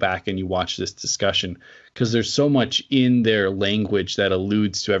then go back and you watch this discussion, because there's so much in their language that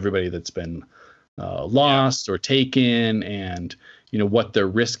alludes to everybody that's been lost or taken, and what they're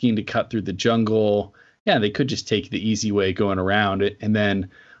risking to cut through the jungle. Yeah, they could just take the easy way going around it. And then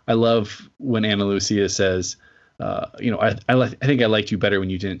I love when Ana Lucia says, I think I liked you better when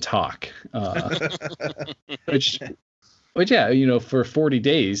you didn't talk. Which yeah, for 40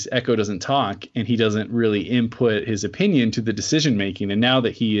 days, Echo doesn't talk and he doesn't really input his opinion to the decision making. And now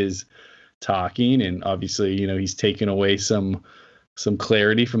that he is talking, and obviously, he's taken away some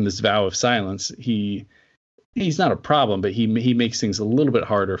clarity from this vow of silence, he's not a problem, but he makes things a little bit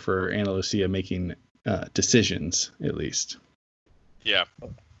harder for Ana Lucia making decisions, at least. Yeah.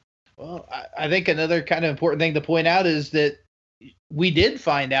 Well, I think another kind of important thing to point out is that we did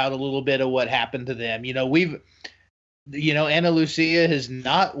find out a little bit of what happened to them. Ana Lucia has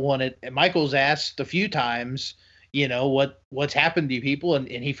not wanted. Michael's asked a few times, what's happened to you people, and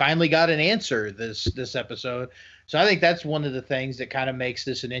he finally got an answer this episode. So I think that's one of the things that kind of makes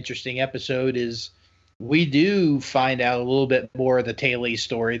this an interesting episode is we do find out a little bit more of the Taylor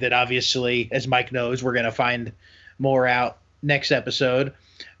story that obviously, as Mike knows, we're going to find more out next episode.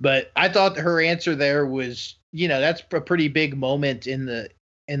 But I thought her answer there was, that's a pretty big moment in the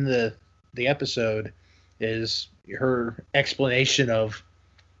episode, is her explanation of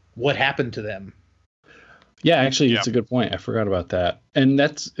what happened to them. Yeah, actually, it's a good point. I forgot about that. And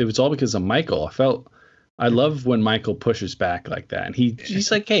it was all because of Michael. I love when Michael pushes back like that. And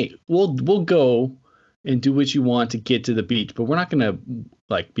he's like, hey, we'll go and do what you want to get to the beach, but we're not going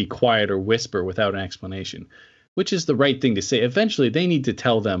to be quiet or whisper without an explanation. Which is the right thing to say. Eventually, they need to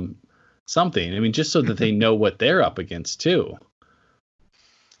tell them something. I mean, just so that they know what they're up against, too.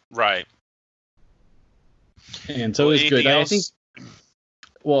 Right. And so it's good. I think.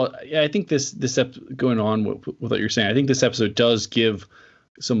 Well, yeah, I think this going on with what you're saying, I think this episode does give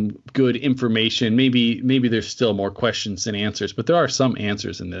some good information. Maybe there's still more questions than answers, but there are some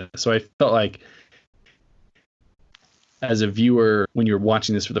answers in this. So I felt like, as a viewer, when you're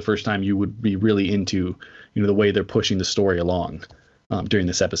watching this for the first time, you would be really into the way they're pushing the story along during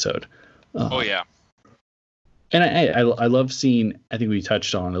this episode. Oh yeah. And I love seeing, I think we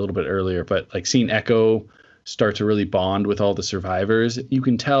touched on a little bit earlier, but seeing Echo start to really bond with all the survivors. You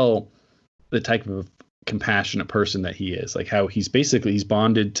can tell the type of compassionate person that he is, how he's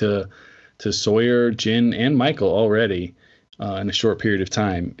bonded to Sawyer, Jin, and Michael already in a short period of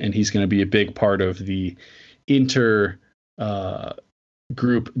time. And he's going to be a big part of the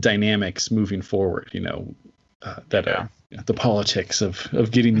group dynamics moving forward, the politics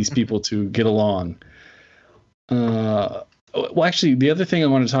of getting these people to get along. Well, actually, the other thing I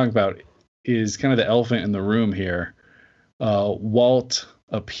want to talk about is kind of the elephant in the room here. Walt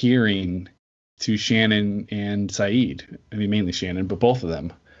appearing to Shannon and Saeed. I mean, mainly Shannon, but both of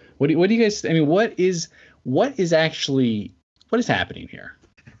them. What do you guys? I mean, what is happening here?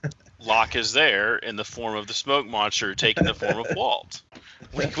 Locke is there in the form of the smoke monster, taking the form of Walt.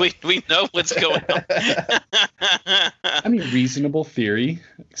 We know what's going on. I mean, reasonable theory,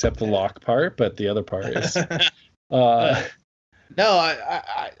 except the Locke part, but the other part is. No,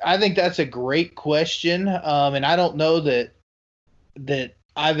 I think that's a great question, and I don't know that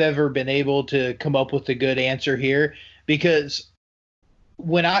I've ever been able to come up with a good answer here, because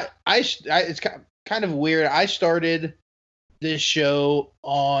when I it's kind of weird. I started this show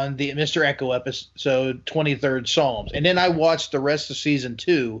on the Mr. Echo episode 23rd Psalms, and then I watched the rest of season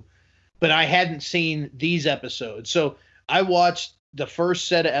 2, but I hadn't seen these episodes. So I watched the first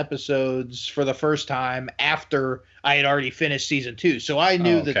set of episodes for the first time after I had already finished season 2. So I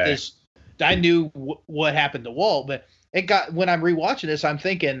knew I knew what happened to Walt, but when I'm rewatching this, I'm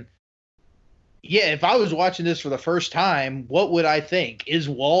thinking, yeah, if I was watching this for the first time, what would I think? Is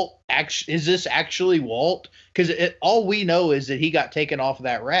this actually Walt? Because all we know is that he got taken off of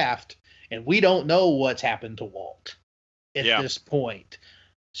that raft, and we don't know what's happened to Walt at this point.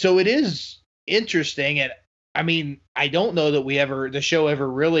 So it is interesting, and I mean, I don't know that the show ever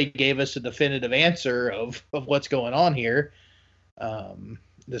really gave us a definitive answer of what's going on here.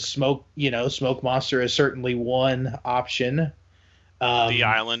 The smoke monster is certainly one option. The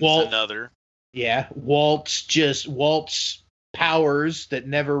island is another. Yeah, Walt's powers that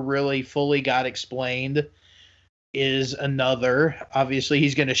never really fully got explained is another. Obviously,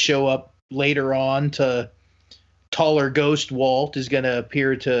 he's going to show up later on to taller ghost Walt is going to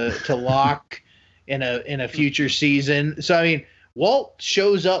appear to Locke in a future season. So I mean, Walt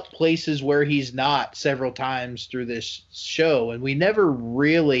shows up places where he's not several times through this show, and we never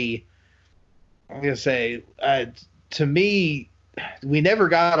really, I'm going to say, to me, we never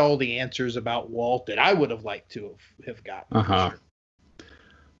got all the answers about Walt that I would have liked to have gotten. Sure.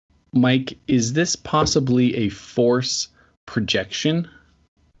 Mike, is this possibly a force projection?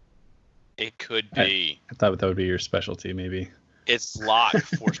 It could be. I thought that would be your specialty, maybe. It's Locke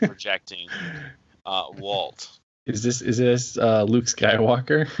force projecting Walt. Is this Luke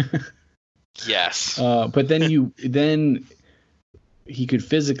Skywalker? Yes. But then he could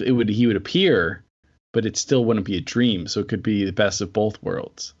physically he would appear, but it still wouldn't be a dream. So it could be the best of both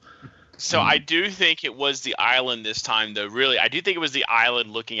worlds. So I do think it was the island this time, though. Really, I do think it was the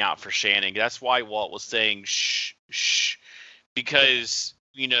island looking out for Shannon. That's why Walt was saying shh, shh, because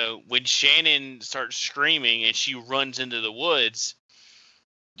when Shannon starts screaming and she runs into the woods,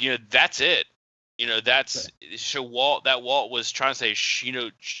 that's it. That's so Walt was trying to say,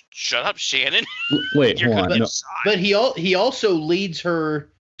 shut up, Shannon. Wait, hold on. No. But he also leads her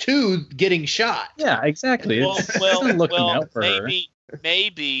to getting shot. Yeah, exactly. Looking out for her.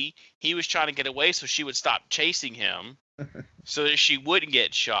 Maybe he was trying to get away so she would stop chasing him, so that she wouldn't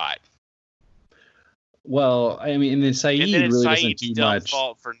get shot. Well, I mean, and then Sayid really doesn't do much.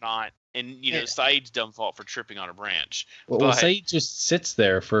 Fault for not. And, Saeed's dumb fault for tripping on a branch. Well, Sayid just sits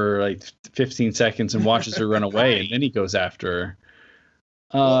there for like 15 seconds and watches her run away, and then he goes after her.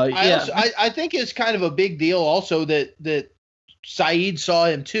 I think it's kind of a big deal also that Sayid saw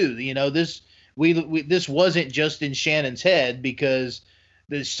him too. This wasn't just in Shannon's head, because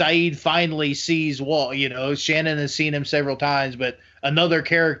Sayid finally sees Walt. Shannon has seen him several times, but another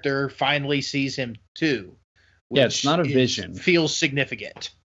character finally sees him too. Yeah, it's not a vision. Feels significant.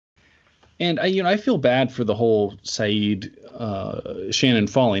 And I feel bad for the whole Sayid Shannon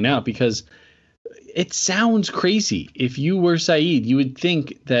falling out, because it sounds crazy. If you were Sayid, you would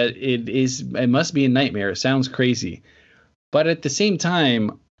think that it must be a nightmare. It sounds crazy. But at the same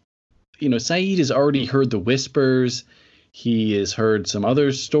time, Sayid has already heard the whispers. He has heard some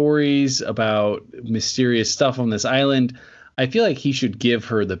other stories about mysterious stuff on this island. I feel like he should give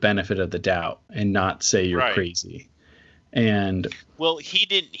her the benefit of the doubt and not say you're crazy. And well, he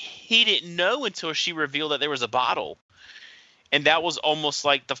didn't know until she revealed that there was a bottle, and that was almost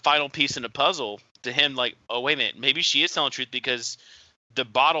like the final piece in the puzzle to him. Like, oh wait a minute, maybe she is telling the truth, because the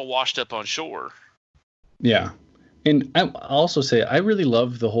bottle washed up on shore. Yeah, and I also say I really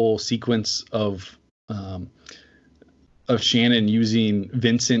love the whole sequence of Shannon using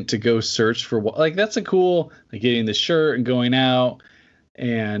Vincent to go search for that's a cool, getting the shirt and going out,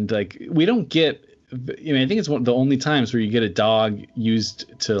 and we don't get. I think it's one of the only times where you get a dog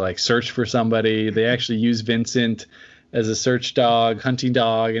used to search for somebody. They actually use Vincent as a search dog, hunting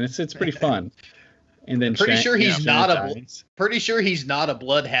dog, and it's pretty fun. And then pretty sure he's not a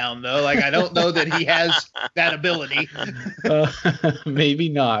bloodhound though. I don't know that he has that ability. Maybe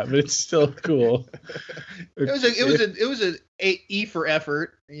not, but it's still cool. It was an E for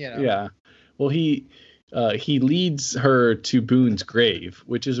effort. Yeah. Well, he leads her to Boone's grave,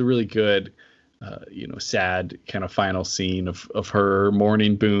 which is a really good. Sad kind of final scene of her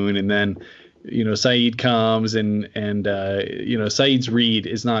mourning Boone, and then Sayid comes and Said's read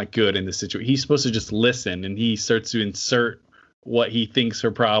is not good in this situation. He's supposed to just listen, and he starts to insert what he thinks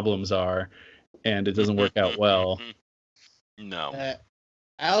her problems are, and it doesn't work out well. No.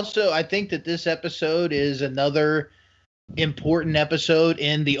 I think that this episode is another important episode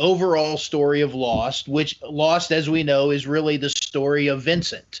in the overall story of Lost, which Lost, as we know, is really the story of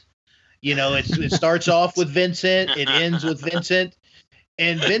Vincent. You know, it starts off with Vincent, it ends with Vincent,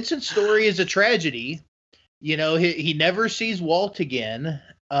 and Vincent's story is a tragedy. You know, he never sees Walt again,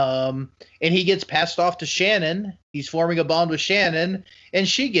 and he gets passed off to Shannon. He's forming a bond with Shannon, and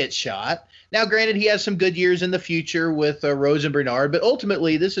she gets shot. Now, granted, he has some good years in the future with Rose and Bernard, but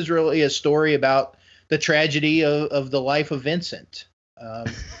ultimately, this is really a story about the tragedy of the life of Vincent.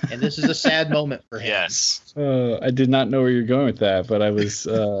 And this is a sad moment for him. Yes. I did not know where you're going with that, but I was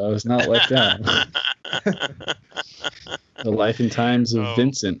not let down. The life and times of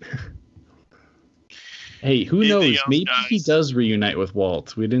Vincent. Hey, who knows? Maybe he does reunite with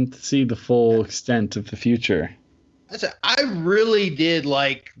Walt. We didn't see the full extent of the future. I really did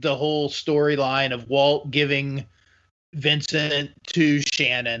like the whole storyline of Walt giving Vincent to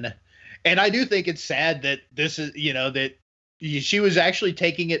Shannon. And I do think it's sad that this is, you know, that she was actually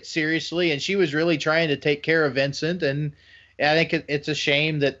taking it seriously and she was really trying to take care of Vincent. And I think it's a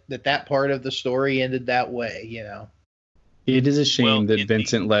shame that part of the story ended that way, you know. It is a shame that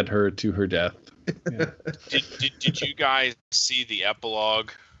Vincent led her to her death. Yeah. Did you guys see the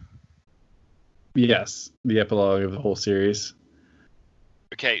epilogue? Yes, the epilogue of the whole series.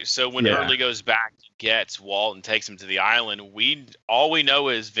 Okay, so when Hurley goes back and gets Walt and takes him to the island, all we know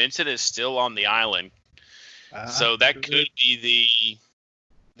is Vincent is still on the island. So that could be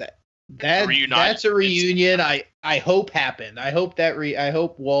that's a reunion I hope happened. I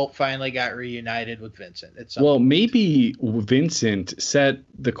hope Walt finally got reunited with Vincent. Well, maybe Vincent set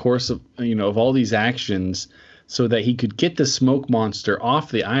the course of all these actions so that he could get the smoke monster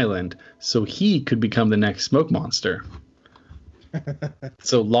off the island so he could become the next smoke monster.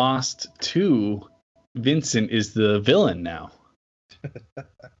 So Lost 2, Vincent is the villain now.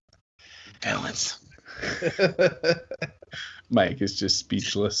 Villains. Mike is just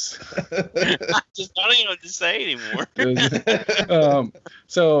speechless. I just don't even know what to say anymore.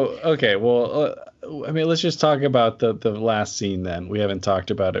 So, okay, well, I mean, let's just talk about the last scene then. We haven't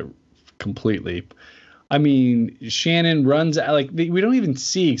talked about it completely. I mean, Shannon runs out, like, we don't even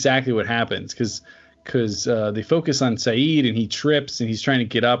see exactly what happens because they focus on Sayid and he trips and he's trying to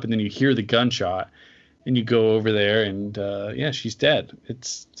get up and then you hear the gunshot and you go over there and she's dead.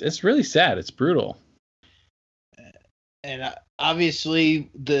 It's really sad. It's brutal. And obviously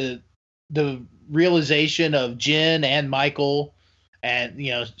the realization of Jen and Michael and,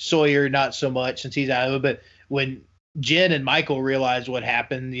 Sawyer, not so much since he's out of it, but when Jen and Michael realize what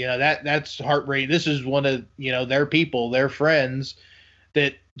happened, that's heartbreaking. This is one of, their people, their friends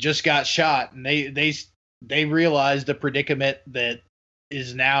that just got shot, and they realize the predicament that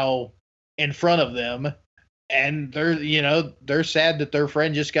is now in front of them, and they're sad that their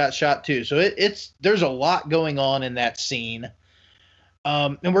friend just got shot too. So there's a lot going on in that scene.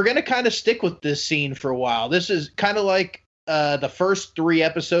 And we're going to kind of stick with this scene for a while. This is kind of like the first 3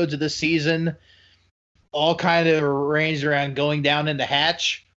 episodes of the season, all kind of arranged around going down in the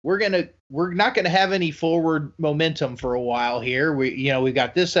hatch. We're not going to have any forward momentum for a while here. We've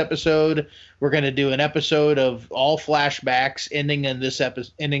got this episode. We're going to do an episode of all flashbacks ending in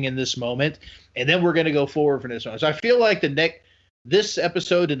this moment, and then we're going to go forward from this one. So I feel like this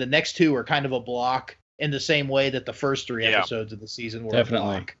episode and the next 2 are kind of a block in the same way that the first 3 episodes of the season were. Definitely.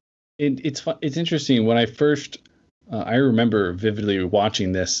 A block. It's fun. It's interesting. When I first, I remember vividly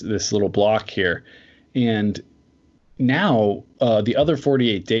watching this little block here, and now the other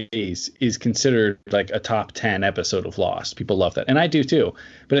 48 days is considered like a top 10 episode of Lost. People love that, and I do too.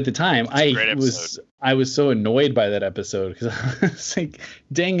 But at the time, I was so annoyed by that episode because I was like,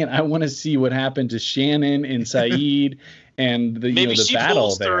 "Dang it! I want to see what happened to Shannon and Sayid and the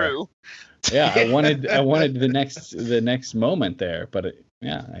battle there." Through. Yeah, I wanted the next moment there, but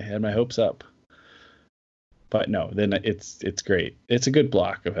I had my hopes up. But no, then it's great. It's a good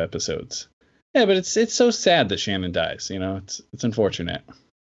block of episodes. Yeah, but it's so sad that Shannon dies. It's unfortunate.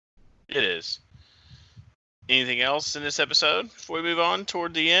 It is. Anything else in this episode before we move on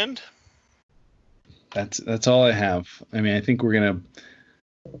toward the end? That's all I have. I mean, I think we're gonna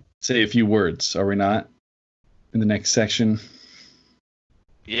say a few words, are we not? In the next section.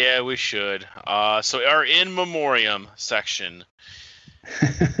 Yeah, we should. So our in memoriam section.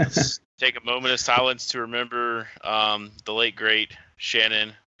 Let's take a moment of silence to remember the late great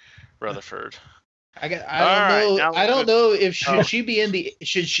Shannon Rutherford. I don't know if should she be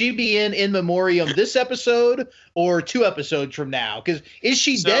in memoriam this episode or 2 episodes from now? Because is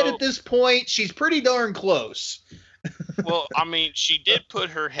she dead at this point? She's pretty darn close. Well, I mean, she did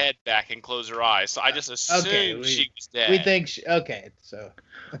put her head back and close her eyes, so I just assumed she was dead. We think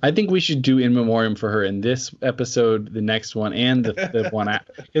I think we should do in memoriam for her in this episode, the next one, and the one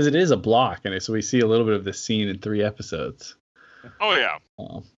because it is a block, and so we see a little bit of this scene in 3 episodes. Oh yeah.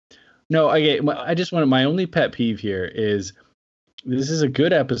 No, I just wanted, my only pet peeve here is this is a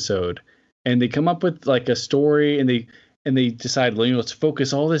good episode, and they come up with like a story, and they decide, well, let's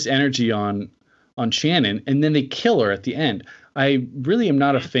focus all this energy on Shannon, and then they kill her at the end. I really am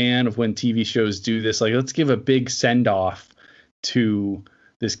not a fan of when TV shows do this. Like, let's give a big send off to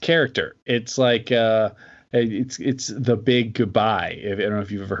this character. It's like it's the big goodbye. I don't know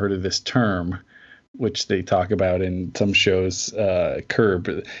if you've ever heard of this term, which they talk about in some shows,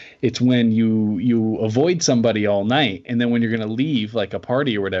 Curb. It's when you avoid somebody all night, and then when you're going to leave, like a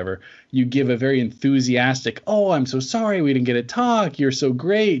party or whatever, you give a very enthusiastic, "Oh, I'm so sorry we didn't get to talk. You're so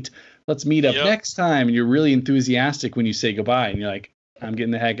great. Let's meet up next time." And you're really enthusiastic when you say goodbye, and you're like, "I'm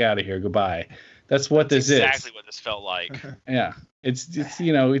getting the heck out of here. Goodbye." That's what this is. Exactly what this felt like. Yeah. It's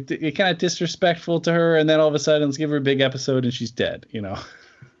it kind of disrespectful to her, and then all of a sudden let's give her a big episode and she's dead,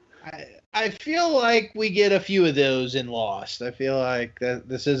 I feel like we get a few of those in Lost. I feel like that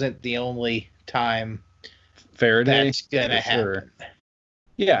this isn't the only time Faraday that's gonna happen. Sure.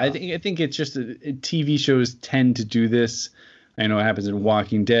 Yeah, I think it's just TV shows tend to do this. I know it happens in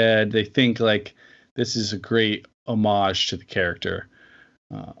Walking Dead. They think like this is a great homage to the character.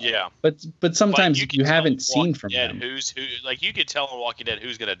 But sometimes you haven't seen from them. Who's like you could tell in Walking Dead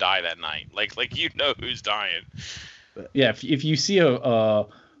who's gonna die that night. Like who's dying. Yeah, if you see a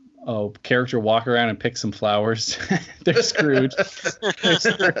character walk around and pick some flowers, they're screwed. They're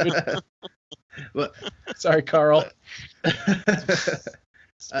screwed. Sorry, Carl. I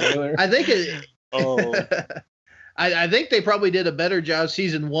think I think they probably did a better job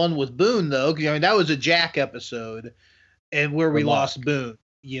season 1 with Boone, though. I mean, that was a Jack episode, and where we lost Boone.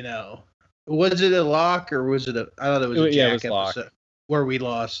 Was it a Lock or was it I thought it was a Jack episode where we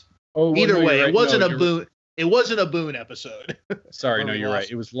lost. Oh, either way, it wasn't a Boone. It wasn't a Boone episode. Sorry, no, you're right.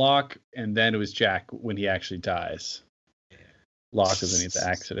 It was Locke, and then it was Jack when he actually dies. Locke is in the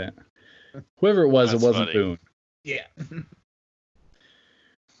accident. Whoever it wasn't funny. Boone. Yeah.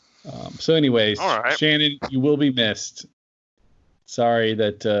 So anyways, all right. Shannon, you will be missed. Sorry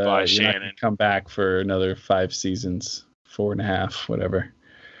that you're not going to come back for another 5 seasons, 4.5, whatever.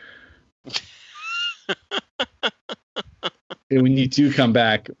 And when you do come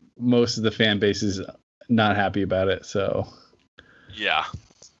back, most of the fan base is not happy about it, so yeah,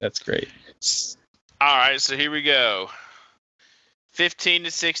 that's great. All right, so here we go. 15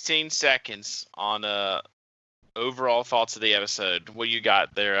 to 16 seconds on overall thoughts of the episode. What you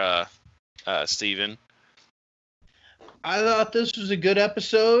got there, Steven? I thought this was a good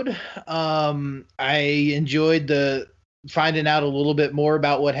episode. I enjoyed the finding out a little bit more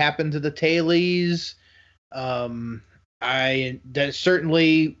about what happened to the Tailies. That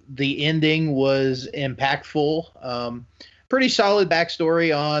certainly the ending was impactful. Pretty solid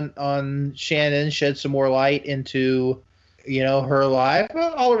backstory on Shannon. Shed some more light into her life.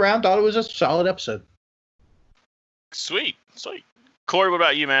 All around, thought it was a solid episode. Sweet. Corey, what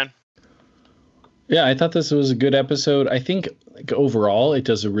about you, man? Yeah, I thought this was a good episode. I think overall it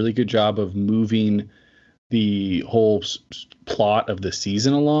does a really good job of moving the whole plot of the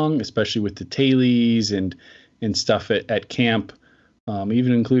season along, especially with the Tailies and stuff at camp,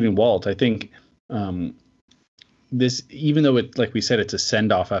 even including Walt. I think this, even though it, like we said, it's a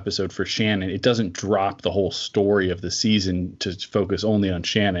send-off episode for Shannon, it doesn't drop the whole story of the season to focus only on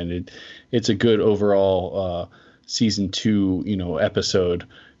Shannon. It's a good overall season 2, episode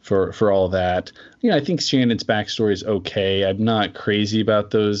for all that. I think Shannon's backstory is okay. I'm not crazy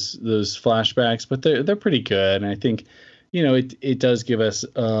about those flashbacks, but they're pretty good. And I think, it does give us,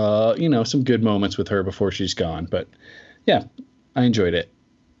 some good moments with her before she's gone. But yeah, I enjoyed it.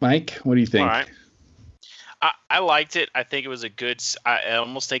 Mike, what do you think? All right. I liked it. I think it was I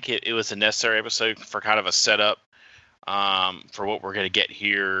almost think it was a necessary episode for kind of a setup for what we're going to get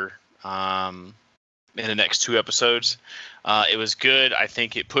here in the next 2 episodes. It was good. I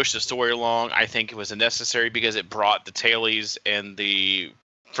think it pushed the story along. I think it was necessary because it brought the Tailies and the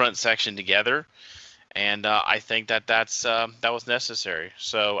front section together. And I think that was necessary.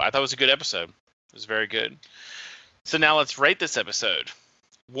 So I thought it was a good episode. It was very good. So now let's rate this episode.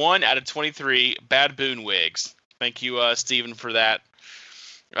 1 out of 23 Bad Boone wigs. Thank you, Steven, for that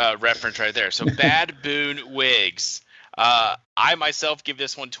reference right there. So Bad Boone wigs. I myself give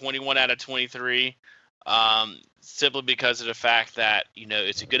this one 21 out of 23. Simply because of the fact that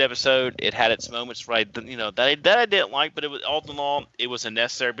it's a good episode. It had its moments, right? That I didn't like, but it was all in all, it was a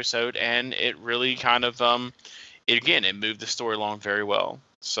necessary episode, and it really kind of it moved the story along very well.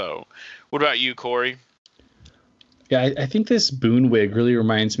 So, what about you, Corey? Yeah, I think this Boone wig really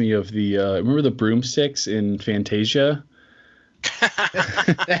reminds me of the remember the broomsticks in Fantasia?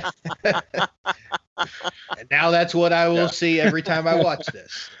 And now that's what I will see every time I watch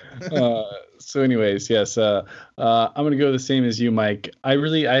this. So anyways, yes, I'm gonna go the same as you, Mike. I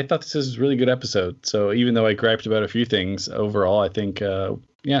thought this was a really good episode. So even though I griped about a few things, overall I think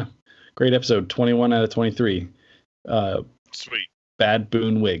great episode. 21 out of 23. Sweet. Bad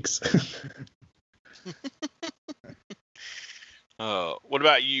Boone wigs. What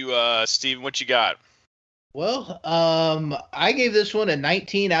about you, Steven? What you got? Well, I gave this one a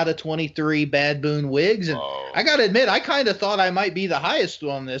 19 out of 23 Bad Boone wigs, and I gotta admit, I kind of thought I might be the highest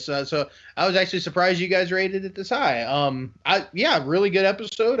on this, so I was actually surprised you guys rated it this high. Really good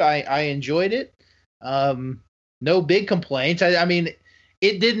episode. I enjoyed it. No big complaints. I mean,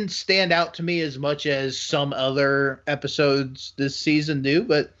 it didn't stand out to me as much as some other episodes this season do,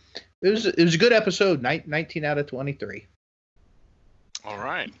 but it was a good episode. 19 out of 23. All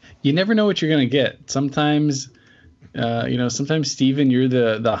right. You never know what you're gonna get. Sometimes, sometimes Steven, you're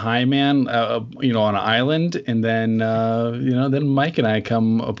the high man, on an island, and then then Mike and I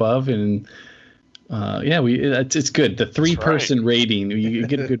come above, and it's good. The 3-person rating, you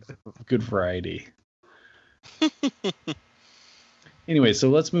get a good variety. Anyway, so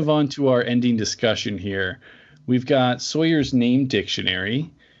let's move on to our ending discussion here. We've got Sawyer's Name Dictionary,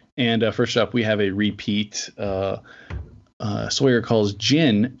 and first up we have a repeat. Sawyer calls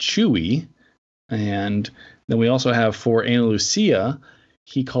Jin Chewy, and then we also have for Ana Lucia,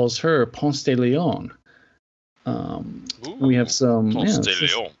 he calls her Ponce de Leon. We have some Ponce de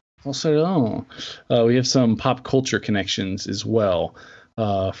Leon. Ponce de Leon. We have some pop culture connections as well.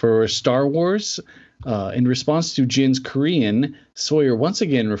 For Star Wars, in response to Jin's Korean, Sawyer once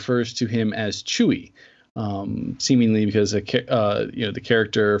again refers to him as Chewie, seemingly because the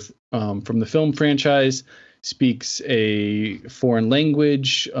character from the film franchise speaks a foreign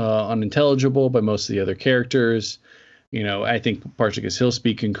language, unintelligible by most of the other characters. I think partially because he'll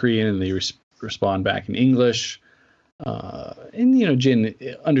speak in Korean and they respond back in English. And Jin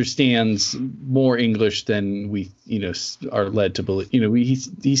understands more English than we, are led to believe.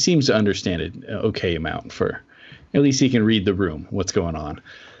 He seems to understand it okay amount for, at least he can read the room, what's going on.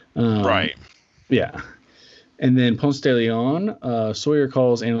 Right. Yeah. And then Ponce de Leon, Sawyer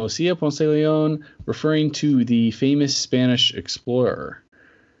calls Ana Lucia Ponce de Leon, referring to the famous Spanish explorer.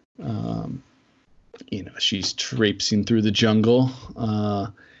 She's traipsing through the jungle.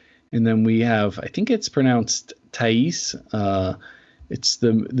 And then we have, I think it's pronounced Thais. It's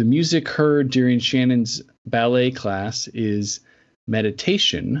the music heard during Shannon's ballet class is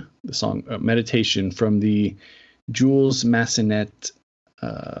Meditation, the song Meditation from the Jules Massenet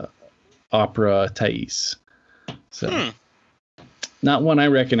opera Thais. So, not one I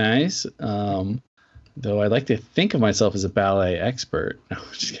recognize, though I like to think of myself as a ballet expert. No,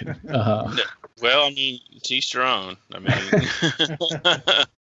 I'm just kidding. Well, I mean, teach your own. I mean,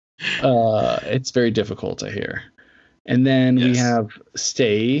 it's very difficult to hear. And then we have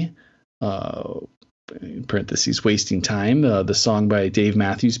Stay, in parentheses, Wasting Time. The song by Dave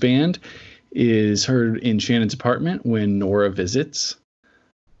Matthews Band is heard in Shannon's apartment when Nora visits.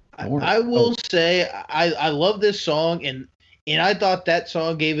 I will say I love this song, and I thought that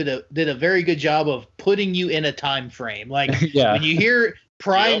song did a very good job of putting you in a time frame. Like when you hear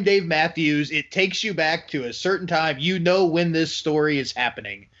prime Dave Matthews, it takes you back to a certain time. When this story is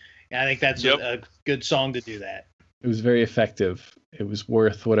happening. And I think that's a good song to do that. It was very effective. It was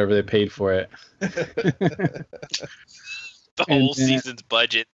worth whatever they paid for it. The whole season's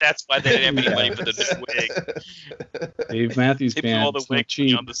budget. That's why they didn't have any money for the new wig. Dave Matthews they Band. All the wig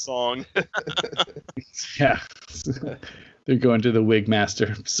cheap on the song. Yeah. They're going to the wig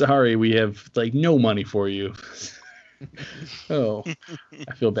master. Sorry, we have no money for you. Oh,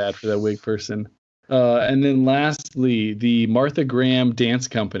 I feel bad for that wig person. And then lastly, the Martha Graham Dance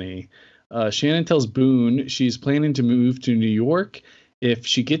Company. Shannon tells Boone she's planning to move to New York if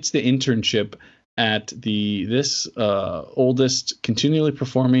she gets the internship at this oldest continually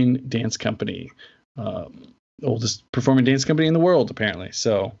performing dance company, oldest performing dance company in the world, apparently.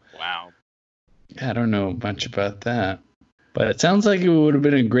 So, wow. I don't know much about that, but it sounds like it would have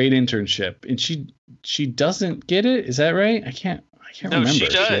been a great internship. And she doesn't get it. Is that right? I can't remember. She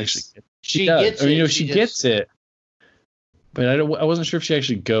does. She gets it. She gets it. But I wasn't sure if she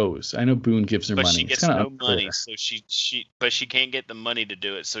actually goes. I know Boone gives her money. She gets no money, so but she can't get the money to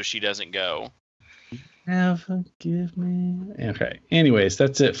do it, so she doesn't go. Forgive me. Okay. Anyways,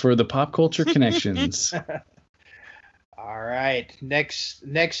 that's it for the pop culture connections. All right.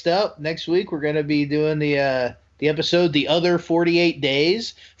 Next up, next week we're gonna be doing the the episode The Other 48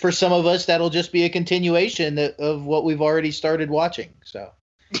 Days. For some of us, that'll just be a continuation of what we've already started watching. So,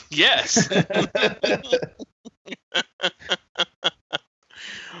 yes.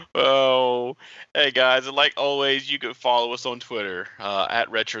 Oh, hey guys, and like always, you can follow us on Twitter at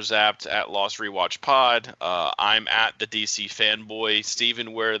RetroZapped, at Lost Rewatch Pod. I'm at the DC Fanboy.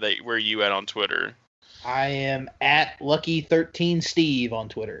 Steven, where are you at on Twitter? I am at Lucky13Steve on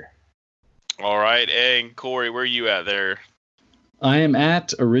Twitter. All right, and Corey, where are you at there? I am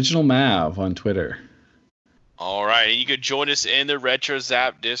at Original Mav on Twitter. All right, and you can join us in the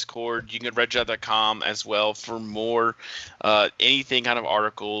RetroZap Discord. You can go to RetroZap.com as well for more anything kind of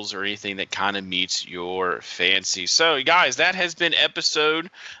articles or anything that kind of meets your fancy. So, guys, that has been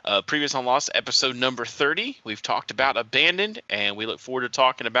previous on Lost, episode number 30. We've talked about Abandoned, and we look forward to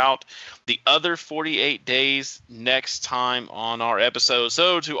talking about the other 48 days next time on our episode.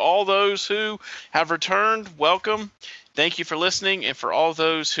 So, to all those who have returned, welcome. Thank you for listening, and for all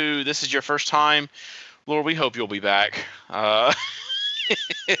those who this is your first time, Lord, we hope you'll be back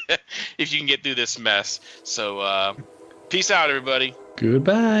if you can get through this mess. So, peace out, everybody.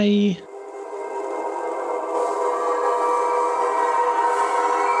 Goodbye.